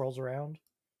that swirls around.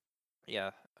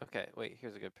 Yeah. Okay. Wait.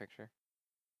 Here's a good picture.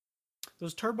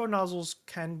 Those turbo nozzles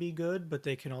can be good, but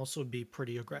they can also be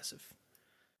pretty aggressive.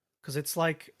 Because it's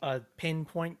like a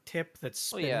pinpoint tip that's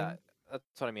spinning. Well, yeah,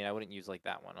 that's what I mean. I wouldn't use like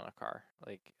that one on a car.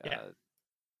 Like, yeah.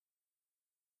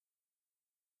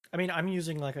 I mean, I'm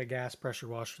using like a gas pressure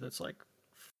washer that's like,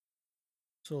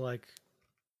 so like,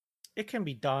 it can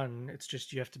be done. It's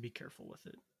just you have to be careful with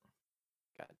it.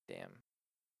 God damn.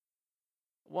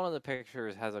 One of the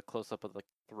pictures has a close up of the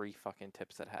 3 fucking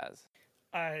tips it has.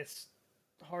 It's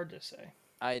hard to say.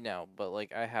 I know, but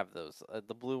like I have those.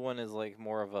 The blue one is like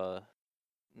more of a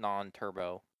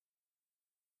non-turbo,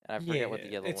 and I forget what the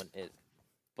yellow one is.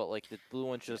 But like the blue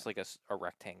one's just like a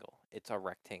rectangle. It's a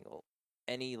rectangle.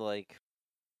 any like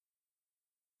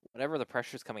whatever the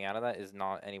pressure's coming out of that is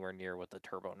not anywhere near what the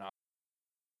turbo nozzle.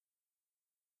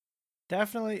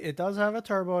 Definitely, it does have a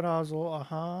turbo nozzle.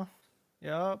 Uh-huh.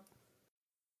 Yep.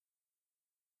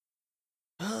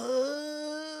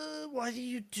 What are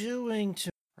you doing to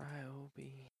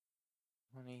Ryobi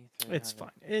 2300. It's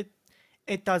fine.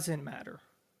 It doesn't matter.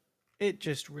 It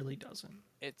just really doesn't.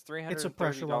 It's $330. It's a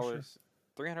pressure washer.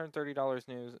 $330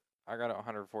 news. I got it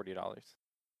 $140.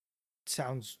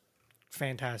 Sounds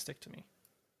fantastic to me.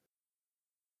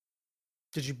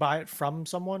 Did you buy it from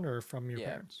someone or from your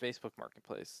parents? Facebook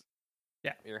Marketplace.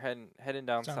 Yeah. You're heading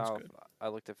down Sounds south. good. I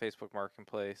looked at Facebook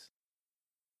Marketplace.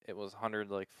 It was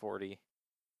 140.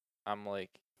 I'm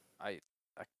like, I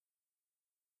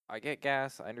get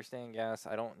gas. I understand gas.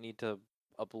 I don't need to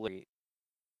obliterate,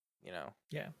 you know.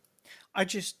 Yeah. I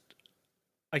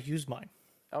use mine.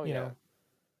 Oh you yeah.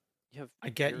 know, I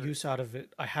get use out of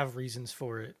it. I have reasons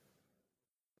for it.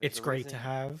 It's great to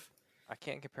have. I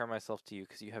can't compare myself to you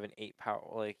because you have an 8 power,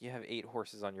 like you have 8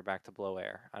 horses on your back to blow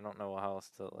air. I don't know how else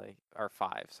to like, or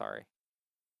 5, sorry.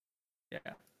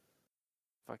 Yeah.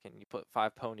 Fucking, you put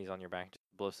 5 ponies on your back to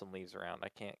blow some leaves around. I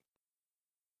can't.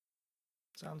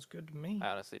 Sounds good to me. I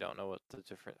honestly don't know what the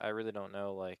different. I really don't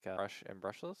know like brush and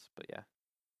brushless, but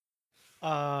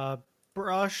yeah.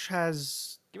 Brush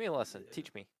has. Give me a lesson.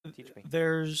 Teach me. Teach me.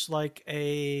 There's like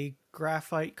a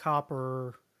graphite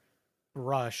copper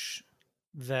brush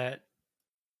that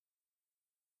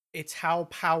it's how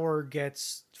power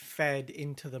gets fed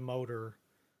into the motor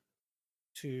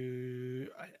to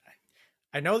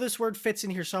I know this word fits in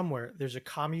here somewhere. There's a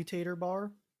commutator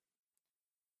bar.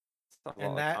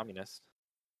 And that communist.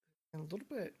 A little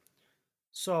bit.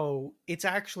 So it's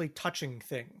actually touching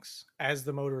things as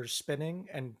the motor is spinning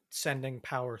and sending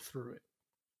power through it.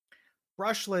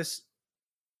 Brushless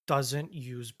doesn't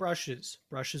use brushes.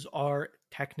 Brushes are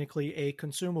technically a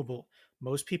consumable.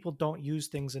 Most people don't use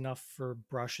things enough for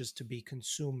brushes to be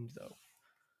consumed, though.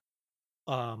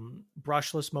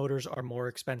 Brushless motors are more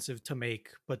expensive to make,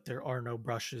 but there are no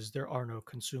brushes. There are no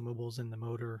consumables in the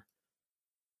motor.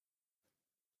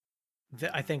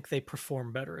 I think they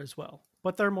perform better as well,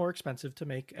 but they're more expensive to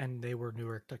make, and they were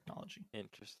newer technology.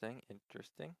 Interesting.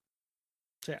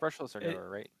 So, yeah, brushless are newer,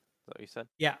 right? Is that what you said?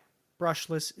 Yeah,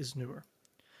 brushless is newer.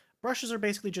 Brushes are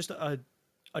basically just a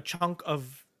chunk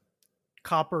of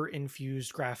copper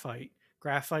infused graphite.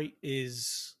 Graphite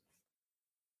is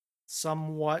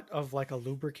somewhat of like a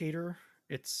lubricator.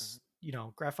 It's,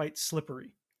 graphite's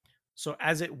slippery. So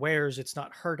as it wears, it's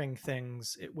not hurting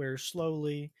things. It wears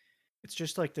slowly. It's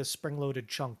just like this spring-loaded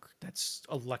chunk that's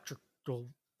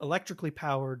electrically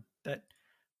powered that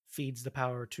feeds the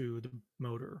power to the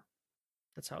motor.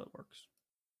 That's how it works.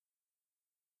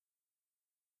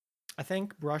 I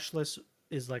think brushless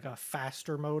is like a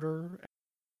faster motor.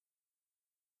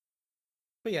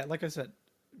 But yeah, like I said,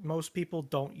 most people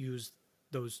don't use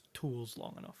those tools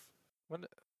long enough. What?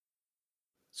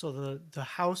 So the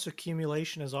house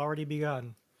accumulation has already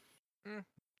begun.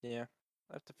 Yeah,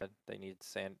 I have to fed. They need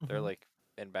sand. Mm-hmm. They're like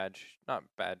in not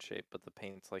bad shape, but the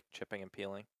paint's like chipping and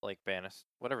peeling, like banister,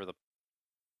 whatever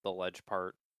the ledge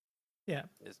part. Yeah,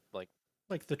 is like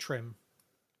the trim.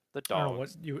 The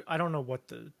dogs. I don't know what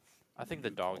the. I think the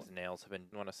dog's nails have been.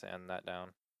 You want to sand that down?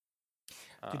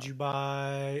 Did you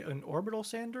buy an orbital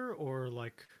sander or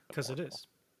like because it is?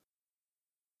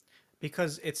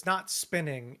 Because it's not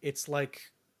spinning. It's like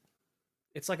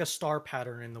a star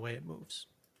pattern in the way it moves.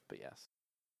 But yes,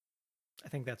 I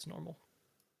think that's normal.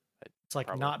 It's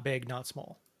like not big, not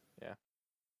small. Yeah.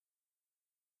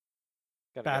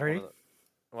 Battery?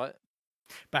 What?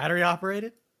 Battery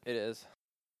operated? It is.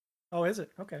 Oh, is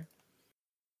it? Okay.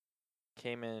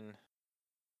 Came in.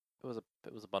 It was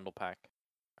a bundle pack.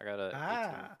 I got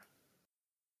a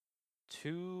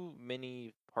 2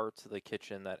 mini parts of the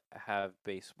kitchen that have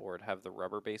baseboard, have the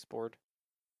rubber baseboard.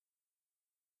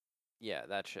 Yeah,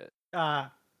 that shit.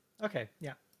 Okay,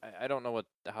 yeah. I don't know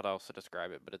how else to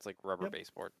describe it, but it's like rubber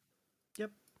baseboard.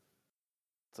 Yep.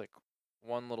 It's like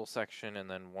one little section and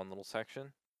then one little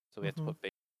section. So we had to put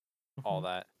all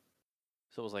that.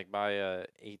 So it was like buy a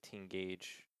 18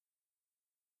 gauge.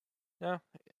 Yeah.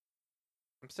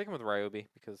 I'm sticking with Ryobi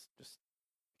because just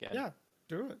again. Yeah,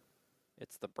 do it.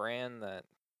 It's the brand that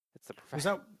it's the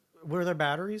profession. Were there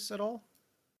batteries at all?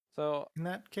 So in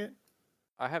that kit?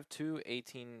 I have 2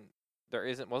 18.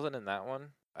 Wasn't in that one.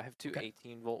 I have 2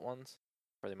 18-volt ones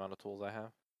for the amount of tools I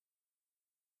have.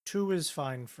 2 is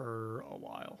fine for a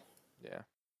while. Yeah.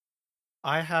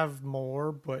 I have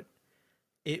more, but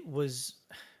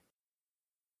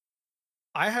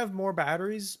I have more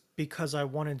batteries because I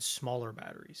wanted smaller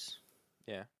batteries.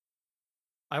 Yeah.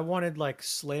 I wanted like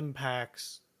slim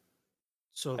packs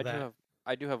So I do that have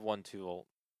I do have one 2 volt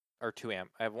or 2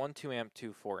 amp. I have one 2 amp,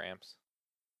 two 4 amps.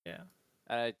 yeah.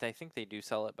 I think they do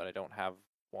sell it, but I don't have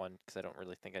one because I don't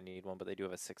really think I need one. But they do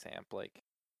have a 6 amp, like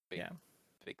big, Yeah.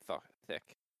 big,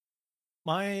 thick.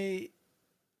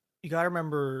 You gotta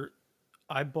remember,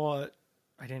 I bought.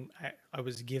 I didn't. I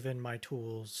was given my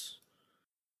tools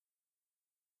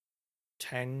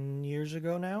 10 years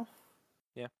ago now.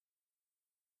 Yeah.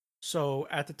 So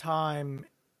at the time,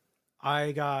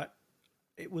 I got.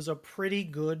 It was a pretty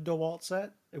good DeWalt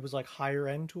set. It was like higher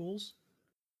end tools,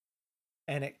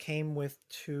 and it came with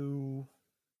two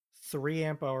 3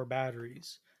 amp hour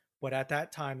batteries. But at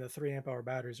that time, the 3 amp hour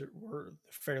batteries were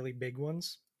fairly big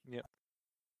ones. Yep.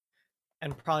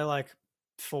 And probably like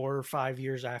 4 or 5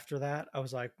 years after that, I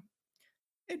was like,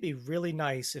 it'd be really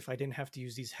nice if I didn't have to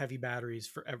use these heavy batteries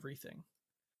for everything.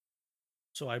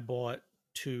 So I bought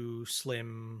two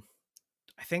slim,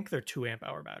 I think they're 2 amp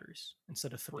hour batteries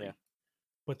instead of three, Yeah.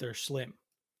 but they're slim.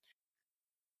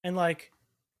 And like,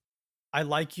 I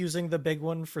like using the big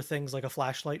one for things like a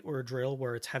flashlight or a drill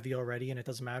where it's heavy already and it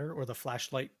doesn't matter, or the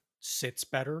flashlight sits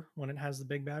better when it has the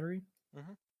big battery.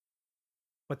 Mm-hmm.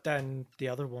 But then the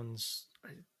other ones,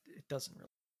 it doesn't really.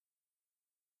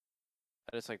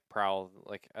 I just like prowl.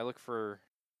 Like I look for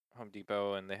Home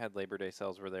Depot, and they had Labor Day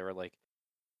sales where they were like,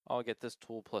 oh, "I'll get this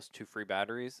tool plus 2 free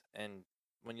batteries." And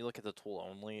when you look at the tool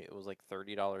only, it was like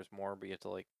 $30 more. But you have to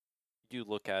like do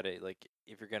look at it like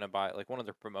if you're gonna buy like one of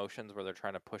their promotions where they're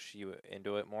trying to push you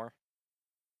into it more.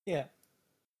 Yeah.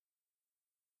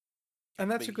 And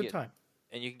But that's a you good get time.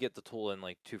 and you can get the tool in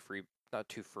like 2 free, not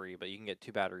 2 free, but you can get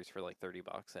 2 batteries for like $30,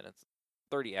 and it's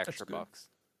 30 That's extra good. bucks.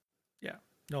 Yeah.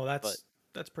 No, But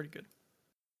that's pretty good.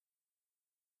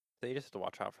 they just have to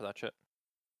watch out for that shit.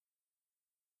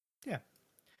 Yeah.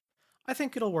 I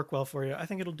think it'll work well for you. I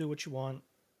think it'll do what you want.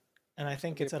 And I I'll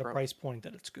think be a it's at a pro. price point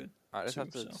that it's good I just too.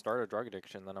 have to So start a drug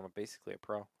addiction, then I'm basically a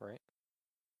pro, right?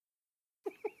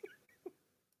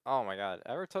 Oh my god.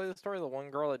 Ever tell you the story of the one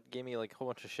girl that gave me like a whole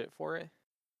bunch of shit for it?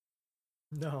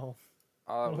 no,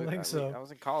 I don't think I so.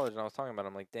 was in college and I was talking about it.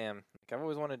 I'm like, damn, like I've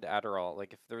always wanted Adderall.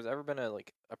 Like if there's ever been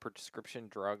a prescription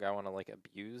drug I want to like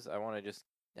abuse, I want to just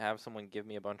have someone give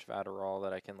me a bunch of Adderall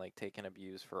that I can like take and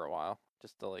abuse for a while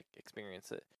just to like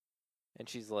experience it. And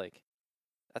she's like,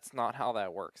 that's not how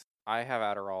that works. I have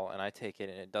Adderall and I take it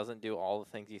and it doesn't do all the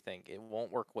things you think. It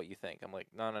won't work what you think. I'm like,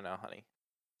 no, no, no, honey.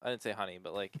 I didn't say honey,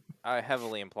 but like I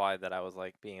heavily implied that I was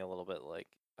like being a little bit like,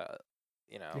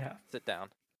 Yeah. sit down.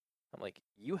 I'm like,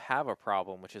 you have a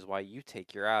problem, which is why you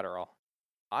take your Adderall.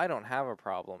 I don't have a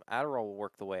problem. Adderall will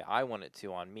work the way I want it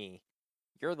to on me.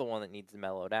 You're the one that needs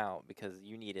mellowed out because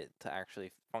you need it to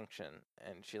actually function.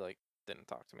 And she like didn't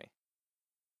talk to me.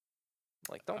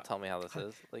 Like, don't tell me how this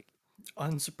is. Like,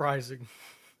 Unsurprising.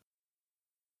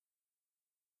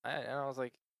 and I was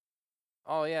like,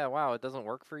 oh yeah, wow, it doesn't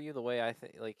work for you the way I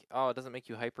think. Like, oh, it doesn't make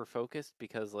you hyper focused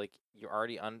because like you're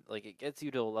already like it gets you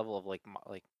to a level of like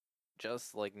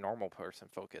just like normal person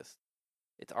focused.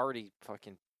 It's already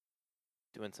fucking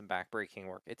doing some backbreaking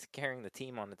work. It's carrying the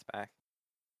team on its back.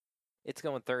 It's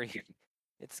going 30.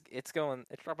 It's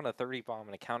dropping a 30 bomb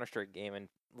in a Counter Strike game and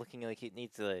looking like it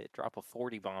needs to drop a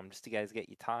 40 bomb just to guys get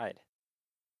you tied.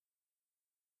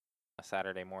 A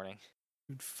Saturday morning.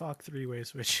 Dude, fuck three-way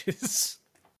switches.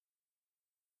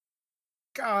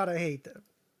 God, I hate them.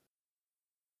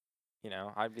 You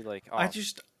know, I'd be like, oh,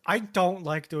 I don't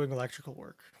like doing electrical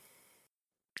work.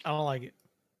 I don't like it.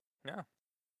 yeah.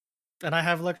 And I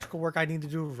have electrical work I need to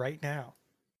do right now.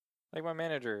 Like my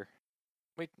manager,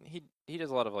 wait, he does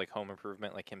a lot of like home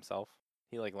improvement like himself.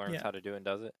 He like learns Yeah. how to do it and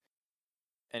does it.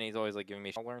 And he's always like giving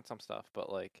me I'll learn some stuff,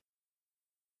 but like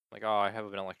oh, I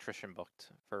have an electrician booked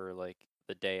for like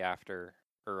the day after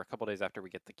or a couple days after we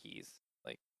get the keys.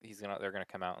 Like they're gonna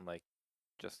come out and like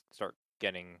just start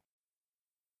getting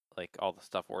like all the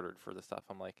stuff ordered for the stuff.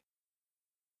 I'm like,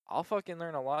 I'll fucking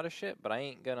learn a lot of shit, but I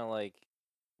ain't gonna like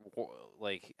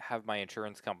have my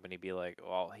insurance company be like,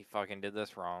 well, he fucking did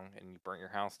this wrong and you burnt your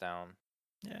house down.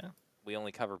 Yeah. We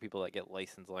only cover people that get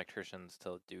licensed electricians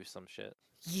to do some shit.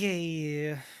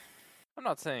 Yeah. I'm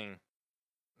not saying,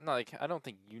 like, I don't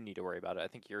think you need to worry about it. I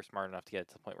think you're smart enough to get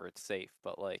to the point where it's safe.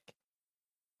 But like,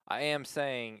 I am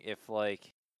saying if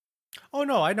like, Oh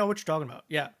no, I know what you're talking about.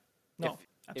 Yeah. No.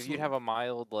 if you'd have a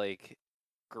mild like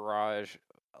garage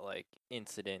like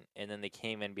incident and then they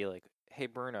came in and be like, hey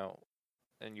Bruno,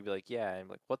 and you'd be like, yeah, and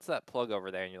like, what's that plug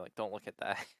over there? And you're like, don't look at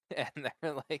that. And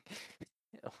they're like,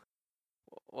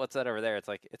 what's that over there? It's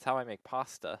like, it's how I make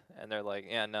pasta. And they're like,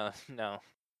 yeah, no, no.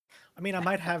 I mean, I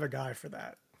might have a guy for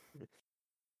that.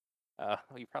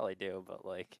 You probably do, but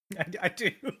like, I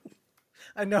do.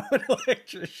 I know an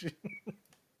electrician.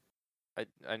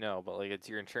 I know, but like it's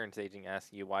your insurance agent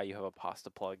asking you why you have a pasta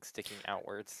plug sticking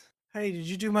outwards. Hey, did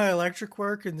you do my electric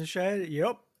work in the shed?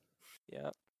 Yep.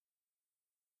 Yep.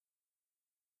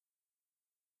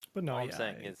 But no, All I'm yeah.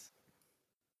 saying is,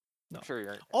 No. I'm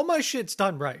sure all my shit's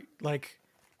done right. Like,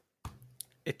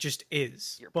 it just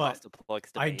is. your but pasta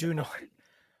plug's I do debatable.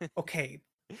 know. Okay.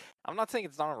 I'm not saying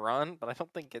it's not run, but I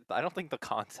don't think the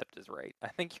concept is right. I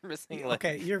think you're missing.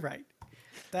 Okay, you're right.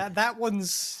 That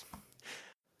one's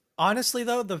honestly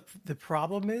though the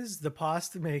problem is the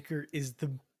pasta maker is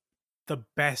the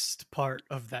best part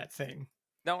of that thing.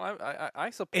 No, I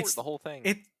support the whole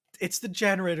thing. It's the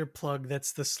generator plug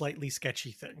that's the slightly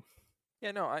sketchy thing.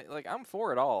 Yeah, no, I'm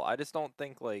for it all. I just don't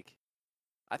think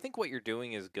I think what you're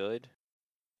doing is good.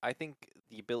 I think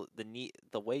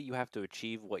the way you have to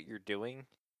achieve what you're doing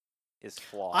is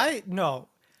flawed.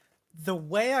 The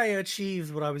way I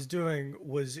achieved what I was doing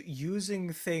was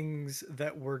using things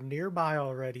that were nearby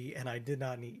already and I did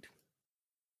not need.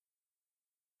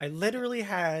 I literally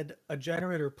had a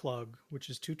generator plug, which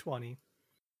is 220,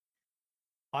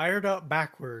 fired up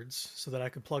backwards so that I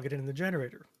could plug it in the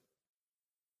generator.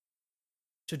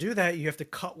 To do that, you have to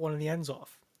cut one of the ends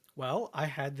off. Well, I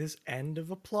had this end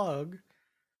of a plug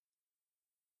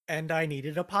and I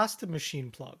needed a pasta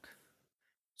machine plug.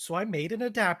 So I made an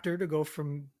adapter to go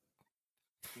from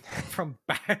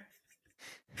back.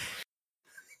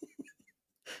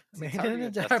 Made an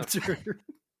adapter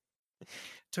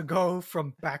to go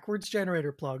from backwards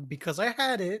generator plug because I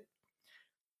had it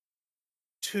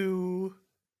to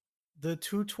the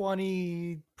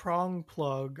 220 prong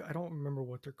plug. I don't remember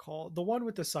what they're called. The one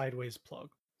with the sideways plug.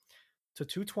 To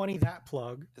 220 that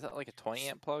plug. Is that like a 20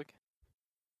 amp plug?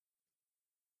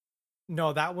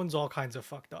 No, that one's all kinds of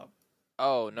fucked up.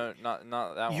 Oh, no, not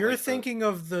that one. You're thinking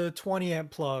of the 20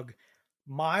 amp plug.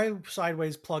 My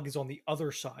sideways plug is on the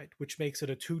other side, which makes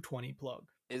it a 220 plug.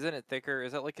 Isn't it thicker?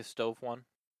 Is that like a stove one?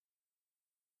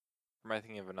 Or am I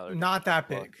thinking of another? Not that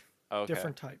plug? big. Okay.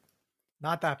 Different type.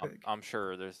 Not that big. I'm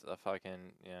sure there's a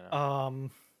fucking,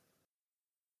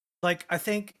 like I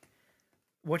think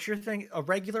what you're thinking, a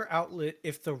regular outlet,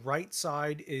 if the right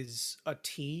side is a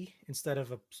T instead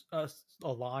of a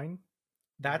line,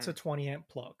 that's a 20 amp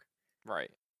plug.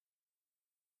 Right.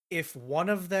 If one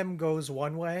of them goes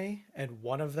one way and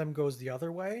one of them goes the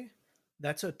other way,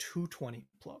 that's a 220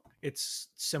 plug. It's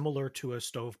similar to a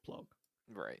stove plug.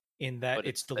 Right. In that but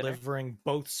it's delivering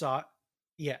both sides.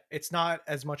 Yeah, it's not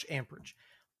as much amperage,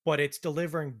 but it's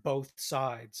delivering both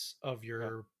sides of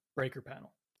your breaker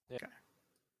panel. Yeah. Okay.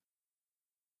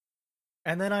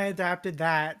 And then I adapted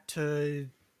that to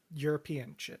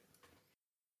European shit.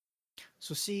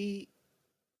 So see,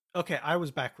 okay, I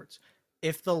was backwards.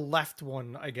 If the left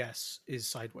one, I guess, is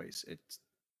sideways,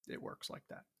 it works like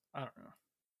that. I don't know.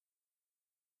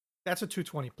 That's a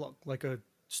 220 plug, like a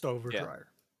stove or dryer.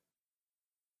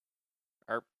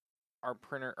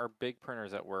 Our big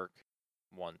printers at work,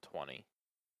 120.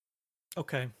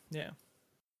 Okay, yeah.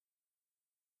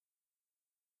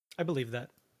 I believe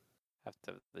that. Have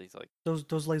to these like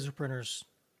those laser printers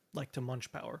like to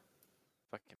munch power.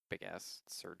 Fucking big ass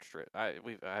surge strip.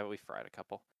 We fried a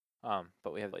couple.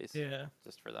 But we have these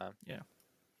just for them. Yeah.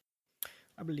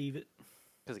 I believe it.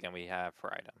 Because again, we have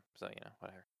fried them, so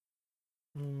whatever.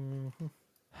 Mm-hmm.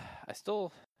 I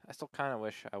still kind of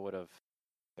wish I would have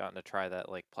gotten to try that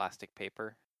like plastic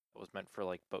paper that was meant for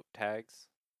like boat tags.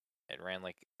 It ran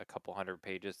like a couple hundred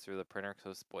pages through the printer because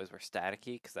those boys were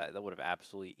staticky. Because that would have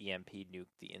absolutely EMP nuked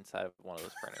the inside of one of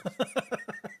those printers.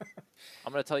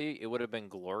 I'm gonna tell you, it would have been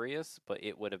glorious, but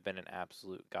it would have been an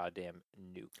absolute goddamn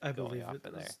nuke. I believe off it.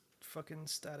 In there. Fucking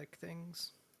static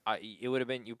things. It would have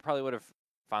been. You probably would have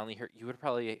finally heard. You would have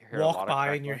probably heard walk a lot by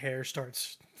of and your hair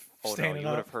starts. Oh no, you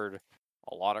would have heard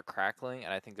a lot of crackling,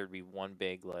 and I think there'd be one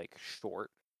big like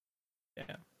short.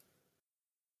 Yeah.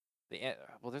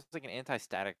 There's like an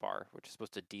anti-static bar, which is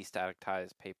supposed to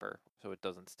destaticize paper so it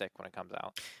doesn't stick when it comes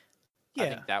out. Yeah. I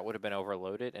think that would have been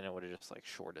overloaded, and it would have just like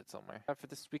shorted somewhere. For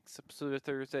this week's episode of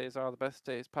Thursdays Are the Best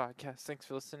Days podcast. Thanks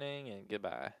for listening, and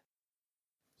goodbye.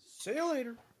 See you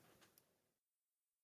later.